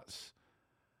different cats?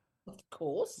 Of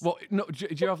course. Well, no. Do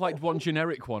you have like one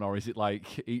generic one, or is it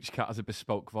like each cat has a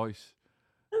bespoke voice?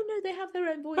 Oh no, they have their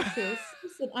own voices.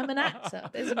 Listen, I'm an actor.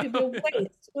 There's a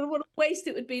waste. What a waste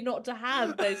it would be not to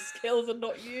have those skills and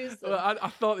not use them. Well, I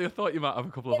thought you might have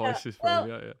a couple of voices for well,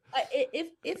 them.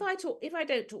 If I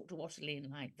don't talk to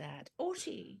Ottiline like that,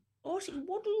 Ottie, what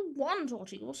do you want,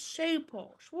 Ottie? You're so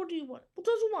posh. What do you want? What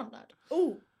does you want that?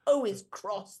 Oh, is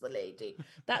cross the lady.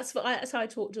 That's how I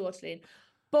talk to Ottiline.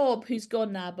 Bob, who's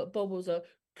gone now, but Bob was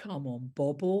come on,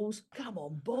 Bobbles, come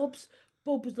on, Bobs.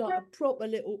 Bob was like a proper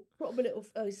little,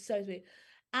 oh, he's so sweet.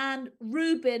 And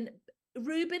Ruben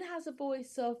has a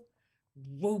voice of,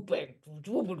 Ruben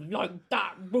like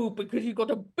that, Ruben, because you've got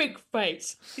a big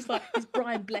face. He's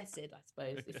Brian Blessed, I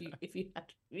suppose, if you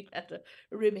had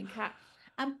a rooming cat.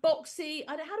 And Boxy,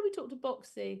 how do we talk to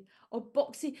Boxy? Or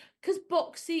Boxy, because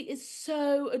Boxy is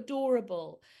so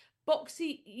adorable.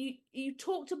 Boxy, you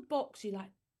talk to Boxy,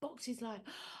 like, Boxy's like,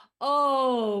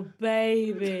 oh,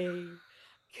 baby.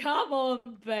 Come on,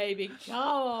 baby. Come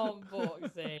on,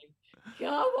 Boxy. Come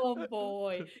on,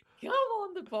 boy. Come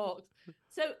on, the box.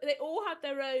 So they all have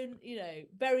their own, you know,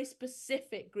 very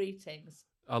specific greetings.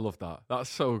 I love that. That's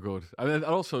so good. I mean,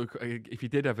 also, if you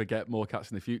did ever get more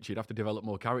cats in the future, you'd have to develop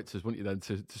more characters, wouldn't you, then,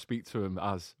 to speak to them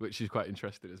as, which is quite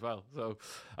interesting as well. So,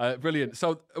 brilliant.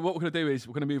 So what we're going to do is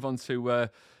we're going to move on to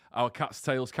our Cat's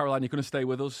Tales. Caroline, you're going to stay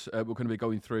with us. We're going to be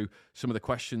going through some of the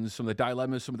questions, some of the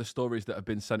dilemmas, some of the stories that have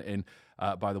been sent in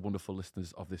by the wonderful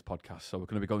listeners of this podcast. So we're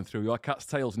going to be going through your Cat's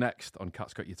Tales next on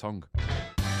Cat's Got Your Tongue.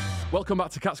 Welcome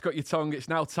back to Cat's Got Your Tongue. It's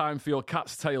now time for your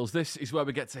Cat's Tales. This is where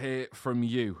we get to hear from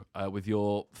you with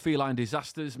your feline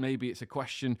disasters. Maybe it's a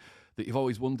question that you've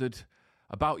always wondered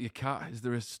about your cat. Is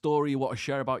there a story you want to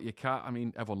share about your cat? I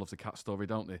mean, everyone loves a cat story,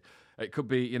 don't they? It could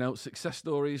be, you know, success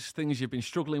stories, things you've been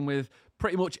struggling with,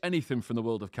 pretty much anything from the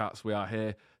world of cats. We are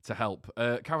here to help.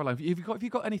 Caroline, have you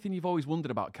got anything you've always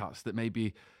wondered about cats that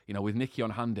maybe, you know, with Nikki on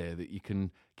hand here, that you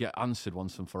can get answered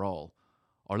once and for all?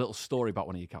 Or a little story about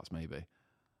one of your cats, maybe?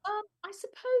 I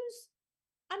suppose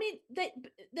I mean,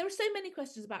 there are so many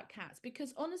questions about cats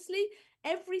because honestly,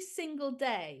 every single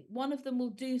day, one of them will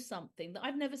do something that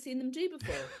I've never seen them do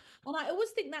before. And I always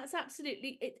think that's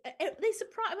absolutely, they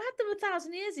surprise, I've had them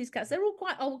 1,000 years, these cats. They're all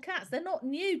quite old cats. They're not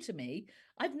new to me.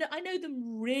 I know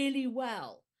them really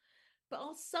well. But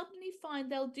I'll suddenly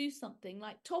find they'll do something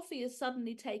like Toffee has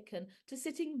suddenly taken to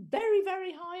sitting very,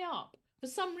 very high up for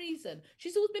some reason.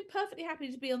 She's always been perfectly happy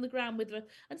to be on the ground with her.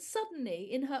 And suddenly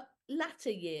in her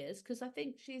latter years, because I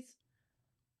think she's,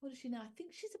 what is she now? I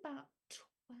think she's about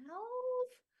 12,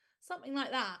 something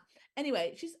like that.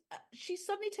 Anyway, she's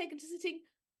suddenly taken to sitting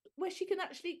where she can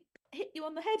actually hit you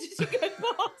on the head as you go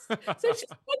past. So she's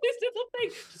got this little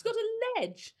thing. She's got a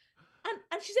ledge.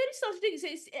 And she's only started doing it, so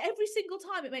it's every single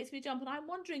time it makes me jump. And I'm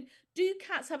wondering, do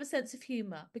cats have a sense of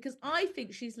humour? Because I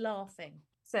think she's laughing.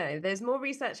 So there's more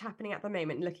research happening at the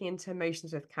moment looking into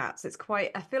emotions with cats.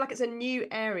 I feel like it's a new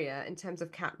area in terms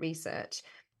of cat research.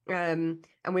 And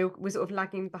we're sort of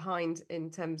lagging behind in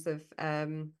terms of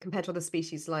compared to other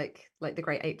species like the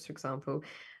great apes, for example.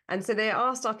 And so they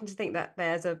are starting to think that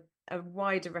there's a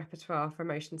wider repertoire for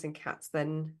emotions in cats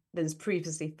than is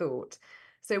previously thought.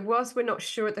 So whilst we're not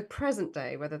sure at the present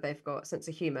day whether they've got a sense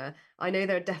of humour, I know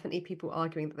there are definitely people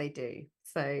arguing that they do.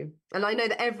 So, and I know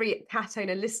that every cat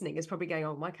owner listening is probably going,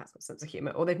 "Oh, my cat's got a sense of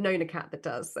humour," or they've known a cat that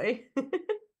does. So.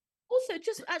 Also,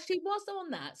 just actually, whilst I'm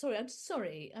on that,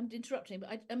 sorry, I'm interrupting, but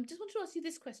I just want to ask you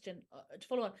this question to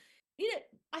follow on. You know,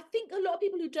 I think a lot of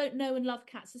people who don't know and love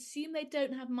cats assume they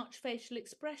don't have much facial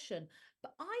expression,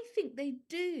 but I think they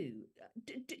do.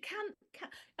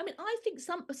 I mean, I think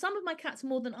some of my cats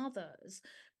more than others,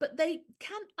 but they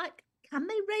can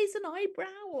they raise an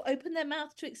eyebrow or open their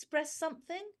mouth to express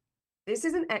something? This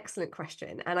is an excellent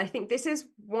question, and I think this is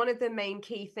one of the main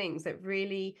key things that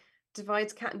really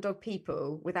divides cat and dog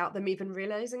people without them even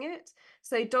realizing it.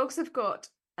 So dogs have got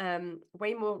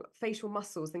way more facial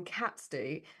muscles than cats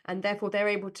do, and therefore they're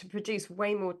able to produce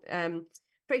way more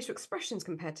facial expressions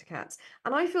compared to cats.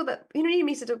 And I feel that, you know, you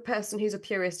meet a dog person who's a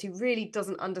purist who really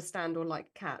doesn't understand or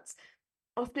like cats.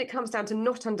 Often it comes down to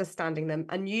not understanding them,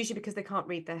 and usually because they can't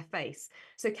read their face.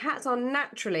 So cats are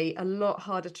naturally a lot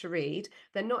harder to read.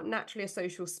 They're not naturally a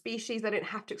social species. They don't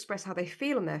have to express how they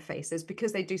feel on their faces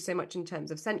because they do so much in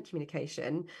terms of scent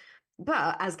communication.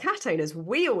 But as cat owners,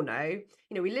 we all know,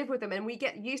 you know, we live with them and we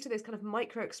get used to those kind of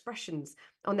micro expressions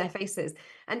on their faces.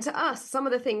 And to us, some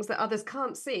of the things that others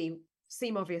can't see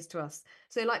seem obvious to us.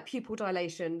 So like pupil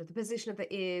dilation, the position of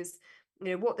the ears, you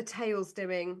know, what the tail's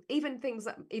doing, even things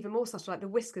that even more subtle, like the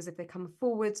whiskers, if they come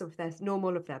forwards or if they're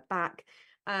normal, if they're back.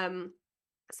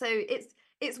 So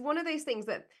it's one of those things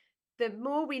that the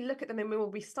more we look at them and the more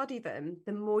we study them,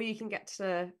 the more you can get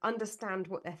to understand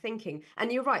what they're thinking.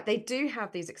 And you're right, they do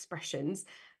have these expressions.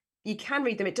 You can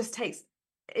read them. It just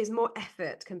is more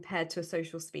effort compared to a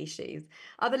social species.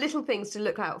 Other little things to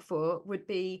look out for would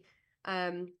be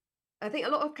I think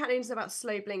a lot of cat owners are about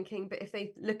slow blinking, but if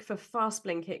they look for fast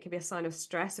blinking, it can be a sign of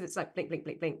stress. If it's like blink, blink,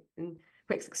 blink, blink in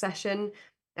quick succession,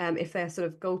 if they're sort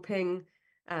of gulping,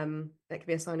 that could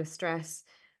be a sign of stress.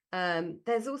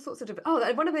 There's all sorts of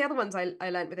one of the other ones I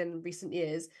learned within recent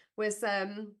years was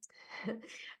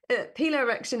peeler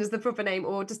erection is the proper name,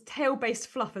 or just tail-based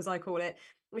fluff, as I call it,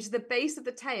 which is the base of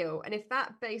the tail. And if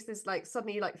that base is like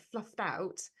suddenly like fluffed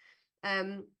out,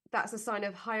 that's a sign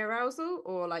of high arousal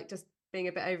or like just being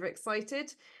a bit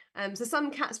overexcited. So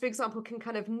some cats, for example, can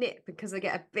kind of nip because they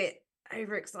get a bit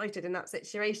overexcited in that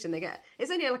situation.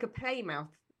 It's only like a play mouth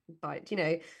bite, you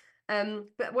know.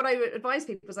 But what I would advise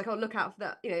people is like, oh, look out for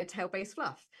that, you know, tail-based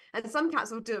fluff. And some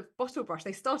cats will do a bottle brush.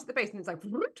 They start at the base and it's like,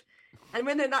 whoop. And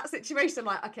when they're in that situation, I'm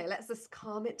like, okay, let's just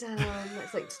calm it down.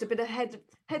 Let's like just a bit of head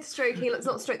stroking. Let's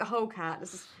not stroke the whole cat.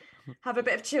 Let's just have a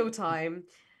bit of chill time.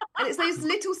 And it's those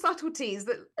little subtleties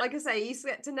that, like I say, you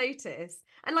get to notice.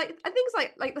 And things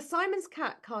like the Simon's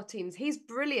Cat cartoons, he's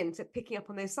brilliant at picking up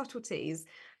on those subtleties.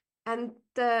 And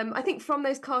I think from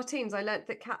those cartoons, I learnt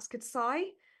that cats could sigh.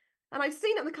 And I'd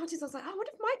seen it in the cartoons. I was like, oh, what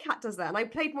if my cat does that? And I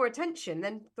paid more attention.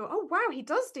 Then thought, oh wow, he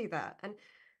does do that. And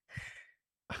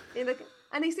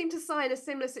and they seem to sigh in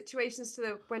similar situations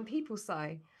to when people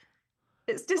sigh.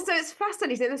 It's just so it's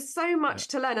fascinating. There's so much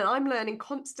to learn, and I'm learning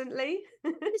constantly.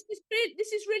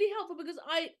 This is really helpful because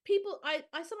I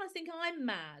sometimes think I'm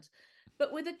mad,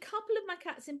 but with a couple of my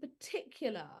cats in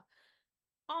particular,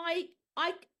 I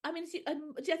mean, I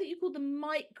think you call them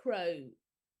micro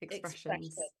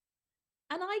expressions,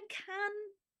 and I can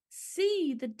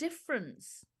see the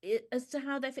difference as to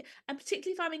how they feel, and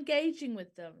particularly if I'm engaging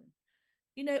with them.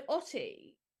 You know,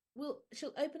 Otti,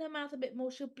 she'll open her mouth a bit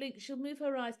more, she'll blink, she'll move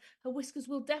her eyes, her whiskers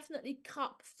will definitely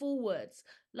cup forwards,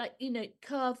 like,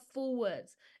 curve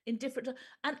forwards in different,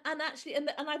 and actually, and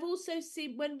I've also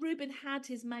seen when Ruben had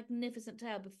his magnificent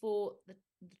tail before the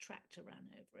tractor ran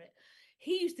over it,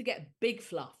 he used to get big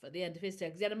fluff at the end of his tail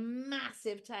because he had a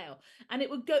massive tail, and it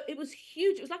was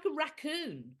huge, it was like a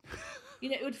raccoon.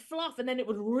 It would fluff and then it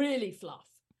would really fluff,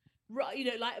 right?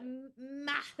 Like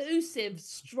massive,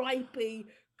 stripy,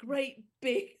 great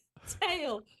big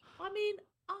tail. I mean,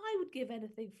 I would give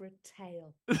anything for a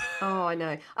tail. Oh, I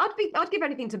know. I'd give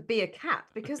anything to be a cat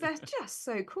because they're just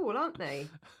so cool, aren't they?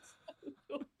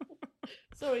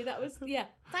 Sorry, that was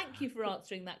thank you for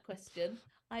answering that question.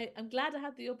 I'm glad I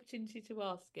had the opportunity to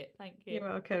ask it. Thank you. You're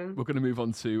welcome. We're going to move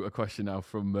on to a question now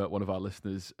from one of our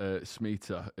listeners,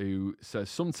 Smita, who says,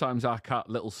 sometimes our cat,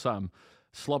 Little Sam,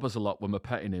 slobbers a lot when we're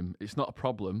petting him. It's not a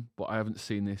problem, but I haven't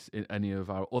seen this in any of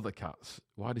our other cats.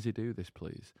 Why does he do this,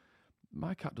 please?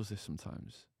 My cat does this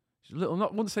sometimes. She's I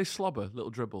wouldn't say slobber,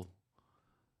 little dribble,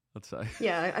 I'd say.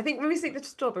 Yeah, I think when we think the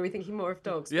slobber, we're thinking more of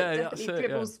dogs. Yeah, but definitely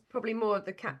dribble's probably more of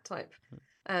the cat type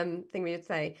thing we would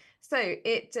say. So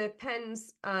it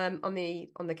depends on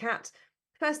the cat.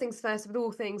 First things first, with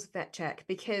all things, vet check,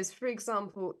 because, for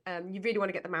example, you really want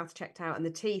to get the mouth checked out and the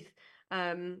teeth.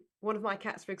 One of my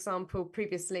cats, for example,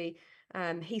 previously,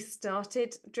 he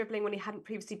started dribbling when he hadn't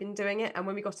previously been doing it, and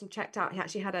when we got him checked out, he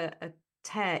actually had a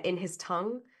tear in his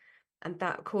tongue, and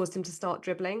that caused him to start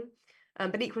dribbling.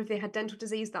 But equally, if they had dental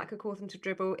disease, that could cause them to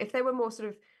dribble. If they were more sort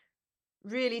of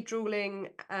really drooling,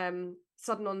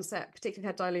 sudden onset, particularly if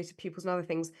they had dilated pupils and other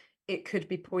things, it could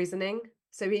be poisoning.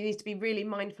 So we need to be really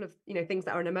mindful of, things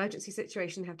that are an emergency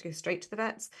situation, have to go straight to the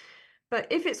vets. But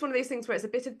if it's one of those things where it's a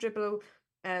bit of dribble,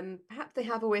 perhaps they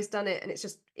have always done it, and it's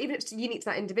just, even if it's unique to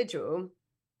that individual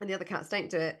and the other cats don't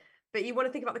do it, but you want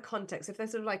to think about the context. If they're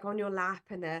sort of like on your lap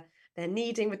and they're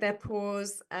kneading with their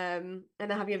paws, and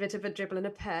they're having a bit of a dribble and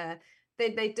a purr,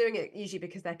 they're doing it usually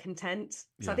because they're content.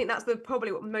 So I think that's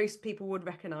probably what most people would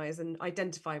recognise and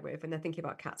identify with when they're thinking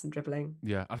about cats and dribbling.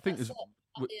 Yeah, I think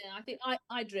I think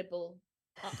I dribble.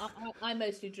 I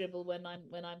mostly dribble when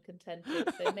I'm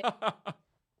contented.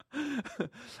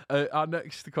 So our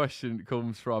next question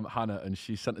comes from Hannah, and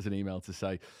she sent us an email to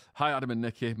say, "Hi Adam and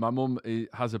Nikki, my mum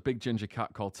has a big ginger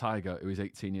cat called Tiger who is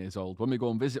 18 years old. When we go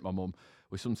and visit my mum,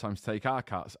 we sometimes take our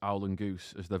cats, Owl and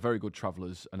Goose, as they're very good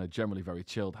travellers and are generally very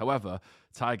chilled. However,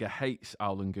 Tiger hates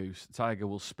Owl and Goose. Tiger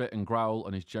will spit and growl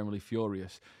and is generally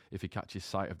furious if he catches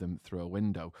sight of them through a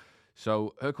window."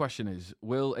 So her question is,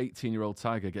 will 18-year-old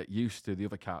Tiger get used to the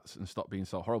other cats and stop being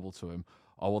so horrible to him?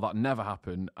 Or will that never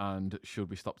happen, and should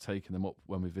we stop taking them up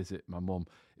when we visit my mum?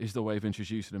 Is there a way of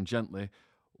introducing them gently?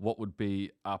 What would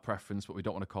be our preference, but we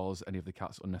don't want to cause any of the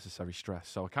cats unnecessary stress?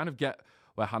 So I kind of get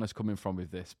where Hannah's coming from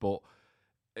with this, but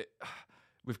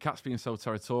with cats being so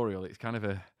territorial, it's kind of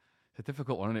a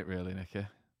difficult one, isn't it, really, Nikki?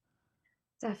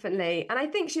 Definitely. And I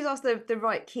think she's asked the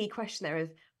right key question there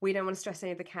of, we don't want to stress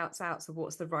any of the cats out, so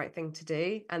what's the right thing to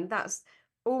do? And that's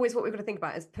always what we've got to think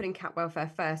about, is putting cat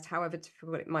welfare first, however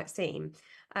difficult it might seem.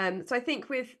 So I think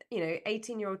with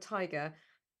 18-year-old Tiger,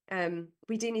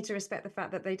 we do need to respect the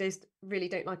fact that they just really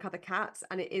don't like other cats,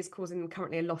 and it is causing them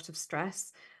currently a lot of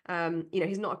stress.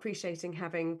 He's not appreciating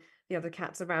having the other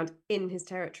cats around in his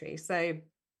territory. So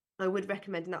I would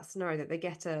recommend in that scenario that they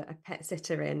get a pet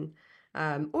sitter in,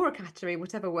 or a cattery,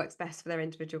 whatever works best for their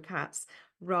individual cats,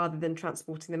 rather than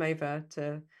transporting them over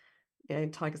to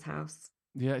Tiger's house.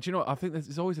 Yeah, do you know what? I think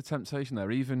there's always a temptation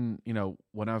there. Even,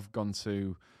 when I've gone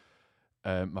to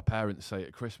my parents, say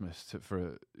at Christmas,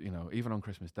 even on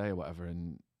Christmas Day or whatever,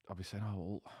 and I'll be saying,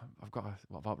 "Oh, well,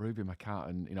 what about Ruby, my cat?"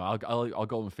 And I'll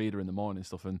go and feed her in the morning and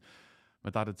stuff, and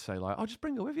my dad would say like, "Oh, just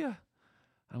bring her with you."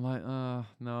 I'm like,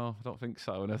 no, I don't think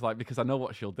so. And it's like, because I know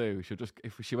what she'll do.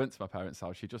 If she went to my parents'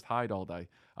 house, she'd just hide all day,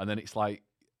 and then it's like,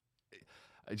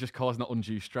 it just causing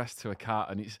undue stress to a cat,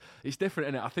 and it's different,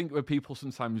 isn't it? I think when people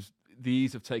sometimes, the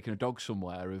ease of taking a dog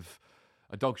somewhere, of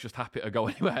a dog's just happy to go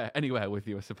anywhere with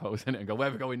you, I suppose, isn't it? And go, where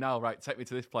are we going now? Right, take me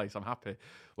to this place, I'm happy.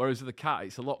 Whereas with the cat,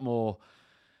 it's a lot more,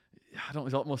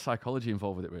 there's a lot more psychology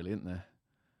involved with it, really, isn't there?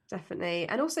 Definitely.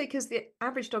 And also because the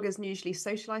average dog isn't usually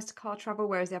socialised to car travel,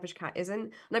 whereas the average cat isn't.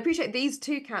 And I appreciate these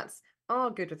two cats are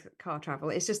good with car travel.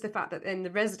 It's just the fact that then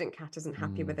the resident cat isn't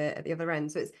happy with it at the other end.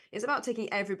 So it's about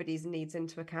taking everybody's needs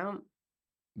into account.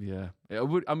 Yeah, it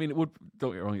would. I mean, it would.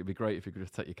 Don't get me wrong. It'd be great if you could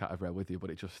just take your cat everywhere with you, but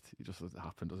it just doesn't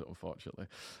happen, does it? Unfortunately.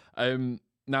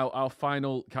 Now our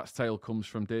final cat's tale comes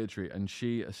from Deirdre, and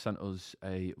she has sent us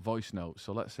a voice note.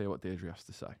 So let's hear what Deirdre has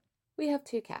to say. We have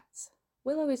two cats.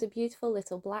 Willow is a beautiful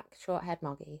little black short-haired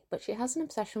moggy, but she has an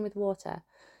obsession with water.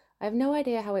 I have no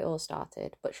idea how it all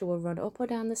started, but she will run up or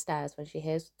down the stairs when she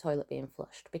hears the toilet being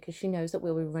flushed because she knows that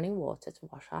we'll be running water to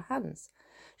wash our hands.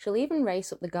 She'll even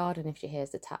race up the garden if she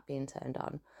hears the tap being turned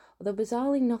on, although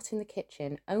bizarrely not in the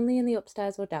kitchen, only in the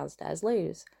upstairs or downstairs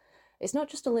loos. It's not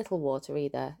just a little water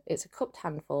either, it's a cupped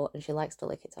handful and she likes to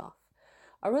lick it off.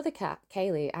 Our other cat,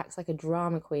 Kaylee, acts like a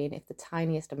drama queen if the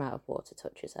tiniest amount of water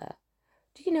touches her.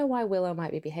 Do you know why Willow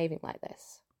might be behaving like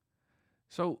this?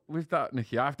 So with that,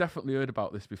 Nikki, I've definitely heard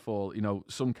about this before. You know,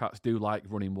 some cats do like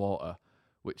running water,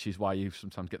 which is why you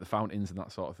sometimes get the fountains and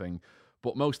that sort of thing.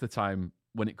 But most of the time,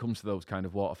 when it comes to those kind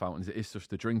of water fountains, it is just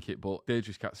to drink it. But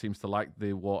Deirdre's cat seems to like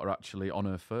the water actually on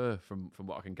her fur, from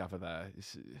what I can gather there.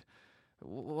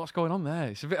 What's going on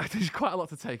there? There's quite a lot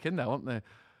to take in there, aren't there?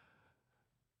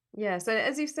 Yeah, so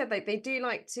as you've said, like they do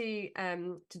like to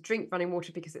drink running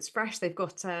water because it's fresh. They've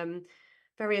got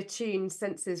very attuned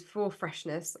senses for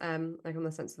freshness, like on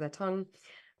the sense of their tongue.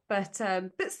 But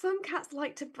some cats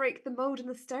like to break the mold and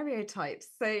the stereotypes.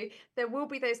 So there will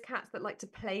be those cats that like to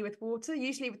play with water,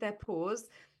 usually with their paws.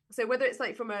 So whether it's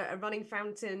like from a running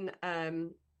fountain,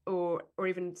 or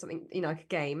even something, like a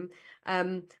game.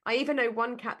 I even know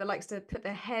one cat that likes to put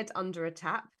their head under a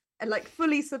tap and like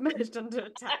fully submerged under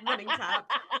a running tap,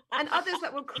 and others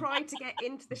that will cry to get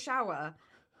into the shower.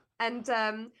 And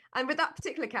with that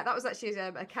particular cat, that was actually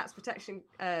a cats protection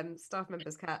staff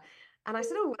member's cat. And I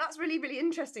said, oh, that's really, really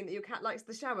interesting that your cat likes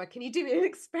the shower. Can you do me an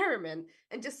experiment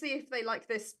and just see if they like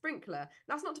this sprinkler?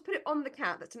 That's not to put it on the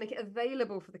cat, that's to make it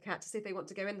available for the cat to see if they want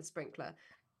to go in the sprinkler.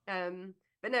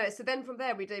 But no, so then from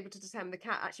there, we'd be able to determine the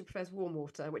cat actually prefers warm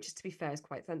water, which is, to be fair, is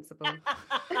quite sensible.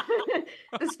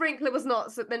 The sprinkler was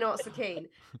not, they're not so keen.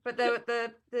 But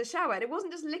the shower, and it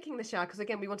wasn't just licking the shower, because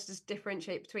again, we wanted to just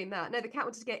differentiate between that. No, the cat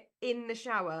wanted to get in the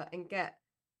shower and get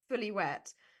fully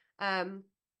wet. And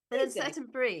then certain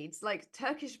breeds, like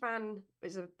Turkish Van,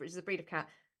 which is a breed of cat,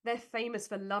 they're famous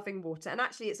for loving water. And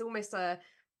actually, it's almost a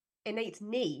innate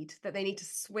need that they need to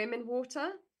swim in water.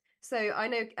 So I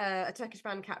know a Turkish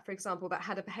Van cat, for example, that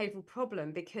had a behavioural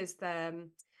problem because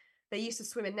they used to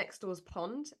swim in next door's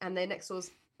pond, and their next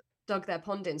doors dug their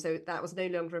pond in, so that was no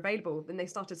longer available. Then they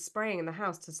started spraying in the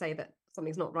house to say that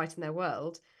something's not right in their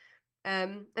world.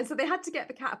 And so they had to get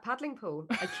the cat a paddling pool.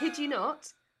 I kid you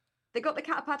not. They got the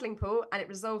cat a paddling pool and it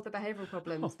resolved the behavioural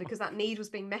problems because that need was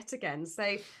being met again.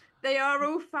 So they are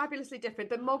all fabulously different.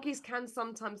 The Moggies can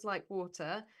sometimes like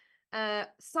water.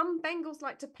 Some Bengals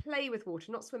like to play with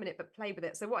water, not swim in it, but play with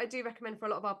it. So what I do recommend for a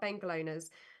lot of our Bengal owners,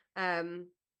 and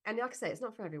like I say, it's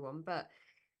not for everyone, but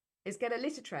is get a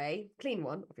litter tray, clean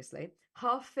one, obviously,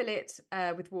 half fill it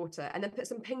with water, and then put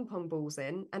some ping pong balls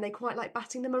in, and they quite like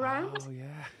batting them around. Oh,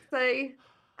 yeah. So,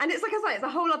 and it's like I say, it's a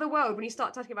whole other world when you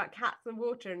start talking about cats and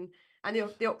water and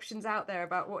the options out there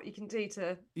about what you can do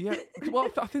to. Yeah, well,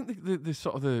 I think the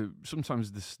sort of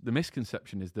sometimes the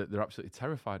misconception is that they're absolutely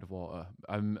terrified of water.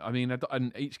 I mean,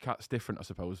 and each cat's different, I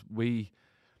suppose.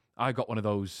 I got one of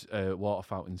those water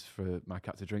fountains for my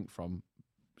cat to drink from.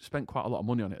 Spent quite a lot of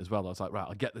money on it as well. I was like, right,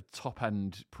 I'll get the top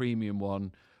end premium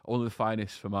one, only the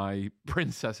finest for my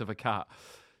princess of a cat.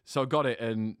 So I got it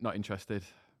and not interested.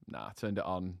 Nah, turned it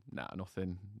on. Nah,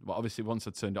 nothing. Well, obviously once I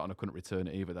turned it on, I couldn't return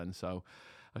it either then. So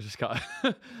I just I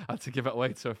had to give it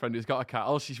away to a friend who's got a cat.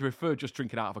 Oh, she's referred just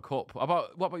drinking out of a cup. What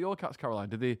about your cats, Caroline?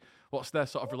 What's their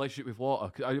sort of relationship with water?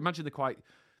 'Cause I imagine they're quite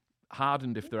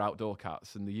hardened if they're outdoor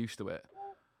cats and they're used to it.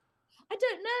 I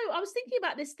don't know. I was thinking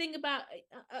about this thing about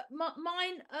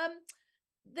mine.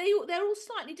 They're all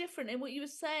slightly different in what you were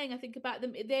saying. I think about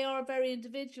them. They are very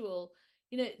individual.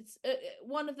 It's,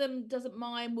 one of them doesn't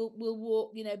mind. Will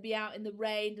walk. Be out in the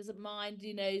rain. Doesn't mind.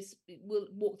 Will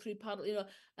walk through puddle.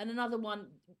 And another one,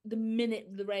 the minute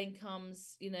the rain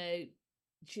comes,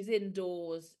 she's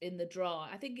indoors in the dry.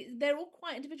 I think they're all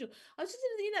quite individual. I was just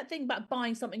thinking that thing about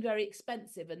buying something very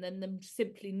expensive and then them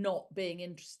simply not being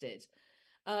interested.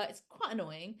 It's quite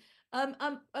annoying.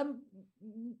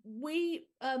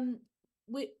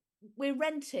 We're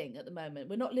renting at the moment.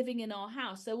 We're not living in our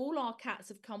house, so all our cats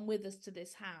have come with us to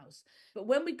this house. But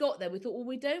when we got there, we thought, well,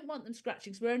 we don't want them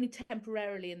scratching, because we're only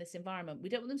temporarily in this environment. We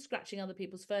don't want them scratching other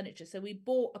people's furniture, so we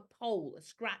bought a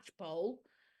scratch pole.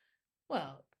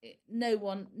 Well, no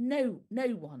one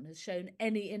has shown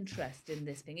any interest in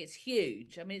this thing. It's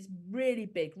huge. I mean, it's really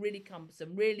big, really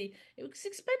cumbersome, it was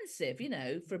expensive,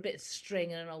 for a bit of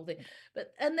string and an old thing.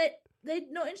 And they're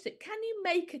not interested. Can you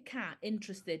make a cat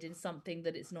interested in something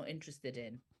that it's not interested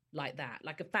in, like that,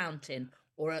 like a fountain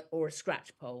or a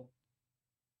scratch pole?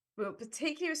 Well,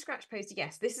 particularly with scratch poles,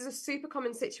 yes, this is a super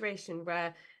common situation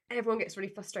where everyone gets really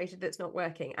frustrated that it's not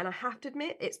working. And I have to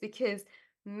admit, it's because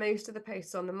most of the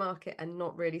posts on the market are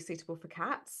not really suitable for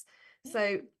cats.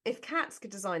 So if cats could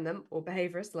design them, or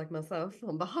behaviourists like myself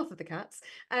on behalf of the cats,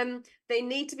 they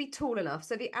need to be tall enough.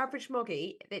 So the average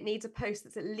moggy, it needs a post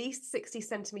that's at least 60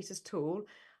 centimetres tall.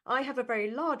 I have a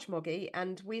very large moggy,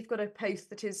 and we've got a post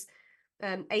that is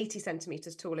 80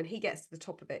 centimetres tall, and he gets to the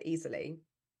top of it easily.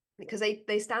 Because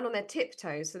they stand on their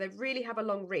tiptoes, so they really have a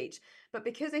long reach. But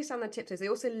because they stand on their tiptoes, they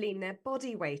also lean their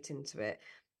body weight into it.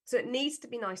 So it needs to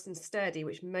be nice and sturdy,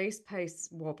 which most posts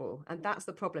wobble. And that's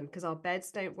the problem, because our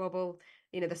beds don't wobble,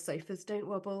 the sofas don't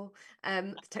wobble,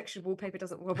 the textured wallpaper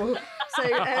doesn't wobble. So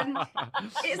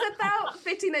it's about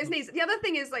fitting those needs. The other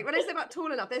thing is, like, when I say about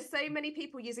tall enough, there's so many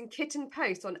people using kitten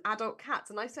posts on adult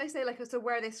cats. And I say like, so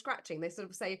where are they scratching? They sort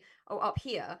of say, oh, up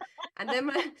here. And then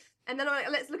I'm like,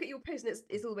 let's look at your post, and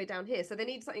it's all the way down here. So they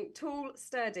need something tall,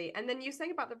 sturdy. And then you're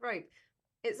saying about the rope,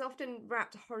 it's often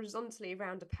wrapped horizontally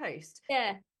around a post.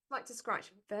 Yeah. Like to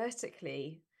scratch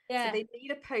vertically. Yeah. So they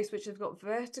need a post which has got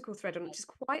vertical thread on, which is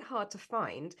quite hard to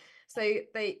find. So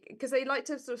because they like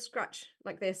to sort of scratch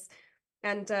like this.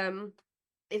 And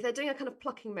if they're doing a kind of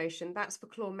plucking motion, that's for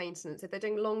claw maintenance. If they're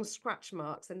doing long scratch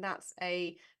marks, then that's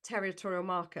a territorial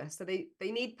marker. So they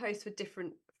need posts for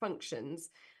different functions.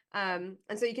 And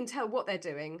so you can tell what they're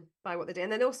doing by what they're doing.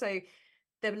 And then also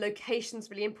the location's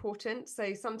really important.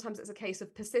 So sometimes it's a case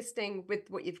of persisting with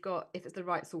what you've got if it's the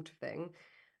right sort of thing,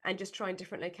 and just trying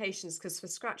different locations, because for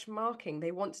scratch marking,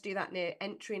 they want to do that near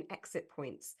entry and exit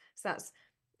points. So that's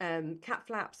cat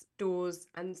flaps, doors,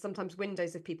 and sometimes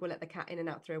windows if people let the cat in and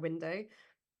out through a window.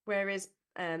 Whereas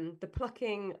the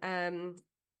plucking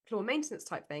claw maintenance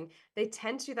type thing, they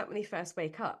tend to do that when they first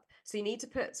wake up. So you need to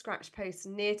put scratch posts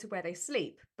near to where they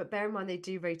sleep, but bear in mind they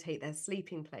do rotate their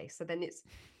sleeping place. So then it's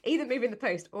either moving the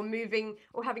post or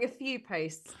having a few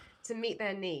posts to meet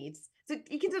their needs. So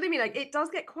you can see what I mean? Like, it does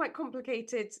get quite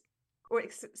complicated, or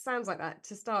it sounds like that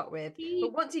to start with.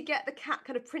 But once you get the cat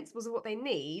kind of principles of what they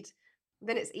need,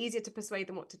 then it's easier to persuade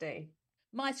them what to do.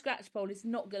 My scratch pole is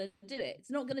not going to do it.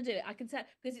 It's not going to do it. I can tell,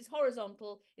 because it's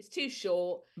horizontal, it's too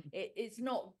short, it's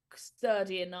not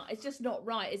sturdy enough. It's just not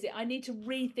right, is it? I need to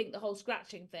rethink the whole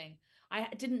scratching thing. I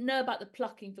didn't know about the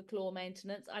plucking for claw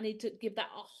maintenance. I need to give that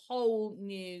a whole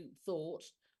new thought.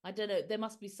 I don't know. There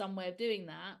must be some way of doing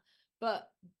that. But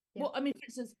yeah. What, I mean, for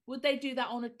instance, would they do that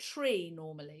on a tree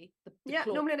normally?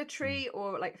 Normally on a tree,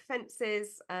 or like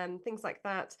fences, things like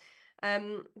that.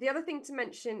 The other thing to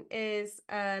mention is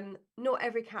not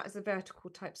every cat is a vertical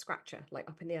type scratcher, like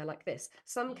up in the air like this.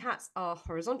 Some cats are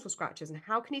horizontal scratchers. And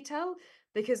how can you tell?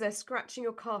 Because they're scratching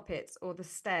your carpets or the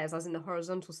stairs, as in the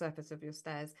horizontal surface of your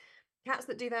stairs. Cats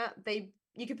that do that,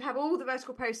 you could have all the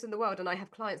vertical posts in the world, and I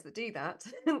have clients that do that,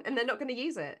 and they're not going to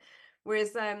use it.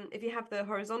 Whereas if you have the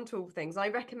horizontal things, I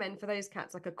recommend for those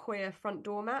cats like a coir front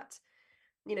door mat,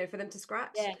 for them to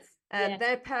scratch. Yes.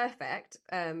 They're perfect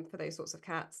for those sorts of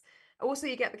cats. Also,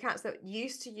 you get the cats that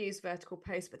used to use vertical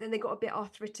posts, but then they got a bit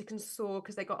arthritic and sore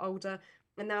because they got older,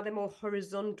 and now they're more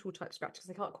horizontal type scratchers.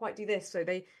 They can't quite do this.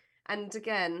 And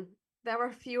again, there are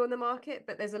a few on the market,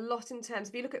 but there's a lot in terms.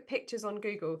 If you look at pictures on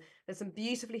Google, there's some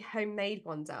beautifully homemade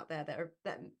ones out there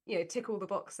that tick all the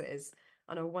boxes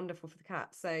and are wonderful for the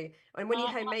cat. So, and when you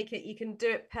home make it, you can do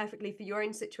it perfectly for your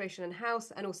own situation and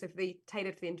house, and also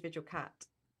tailored for the individual cat.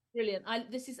 Brilliant.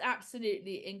 This is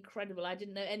absolutely incredible. I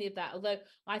didn't know any of that, although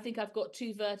I think I've got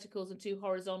 2 verticals and 2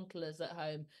 horizontalers at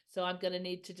home, so I'm going to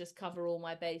need to just cover all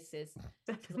my bases.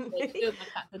 Definitely. 2 of my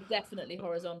cats are definitely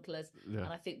horizontalers, Yeah.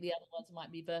 and I think the other ones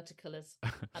might be verticalers.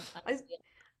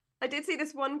 I did see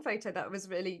this one photo that was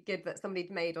really good that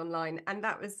somebody'd made online, and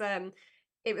that was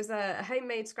it was a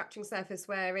homemade scratching surface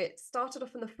where it started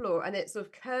off on the floor and it sort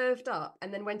of curved up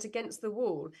and then went against the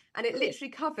wall, and it literally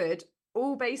covered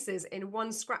all bases in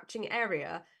one scratching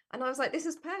area. And I was like, this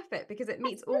is perfect because it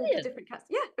meets all the different cats.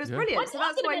 Yeah, it was brilliant. So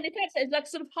that's why it's like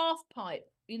sort of half pipe,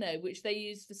 which they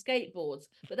use for skateboards,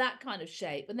 but that kind of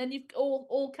shape. And then you've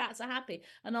all cats are happy.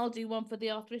 And I'll do one for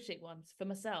the arthritic ones for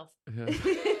myself.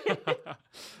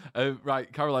 Yeah.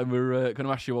 Right, Caroline, we're going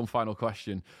to ask you one final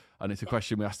question, and it's a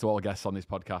question we ask to all guests on this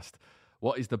podcast.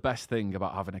 What is the best thing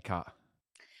about having a cat?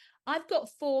 I've got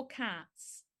 4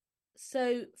 cats,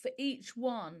 so for each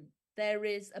one there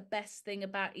is a best thing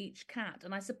about each cat,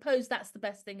 and I suppose that's the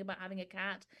best thing about having a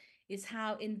cat, is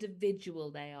how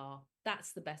individual they are.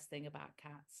 That's the best thing about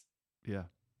cats.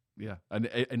 Yeah, and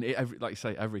every, like you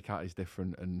say, every cat is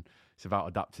different, and it's about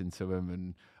adapting to them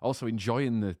and also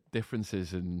enjoying the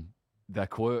differences and their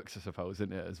quirks, I suppose,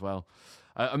 isn't it, as well?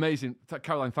 Amazing.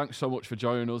 Caroline, thanks so much for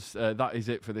joining us. That is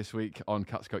it for this week on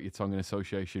Cats Got Your Tongue in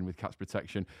association with Cats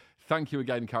Protection. Thank you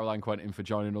again, Caroline Quentin, for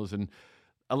joining us and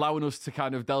allowing us to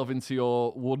kind of delve into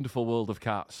your wonderful world of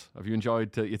cats. Have you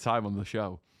enjoyed your time on the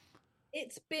show?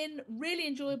 It's been really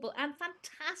enjoyable and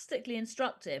fantastically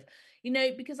instructive, you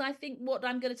know, because I think what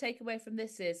I'm going to take away from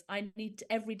this is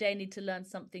every day need to learn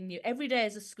something new. Every day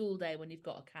is a school day when you've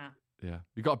got a cat. Yeah,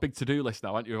 you've got a big to-do list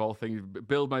now, haven't you? Of all things,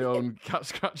 build my own cat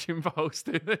scratching post,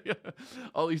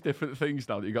 all these different things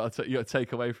now that you got to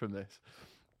take away from this.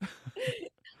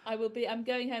 I'm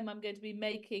going home. I'm going to be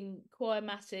making choir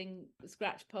matting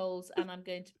scratch poles, and I'm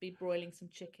going to be broiling some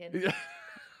chicken. Yeah.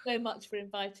 So much for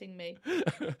inviting me.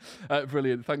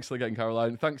 Brilliant. Thanks again,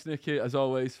 Caroline. Thanks, Nikki, as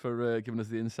always, for giving us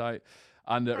the insight.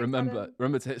 And remember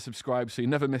to hit subscribe so you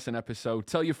never miss an episode.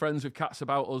 Tell your friends with cats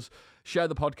about us. Share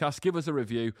the podcast. Give us a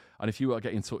review. And if you want to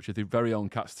get in touch with your very own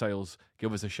Cat's Tales,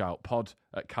 give us a shout.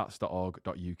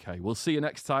 pod@cats.org.uk. We'll see you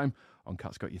next time on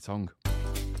Cat's Got Your Tongue.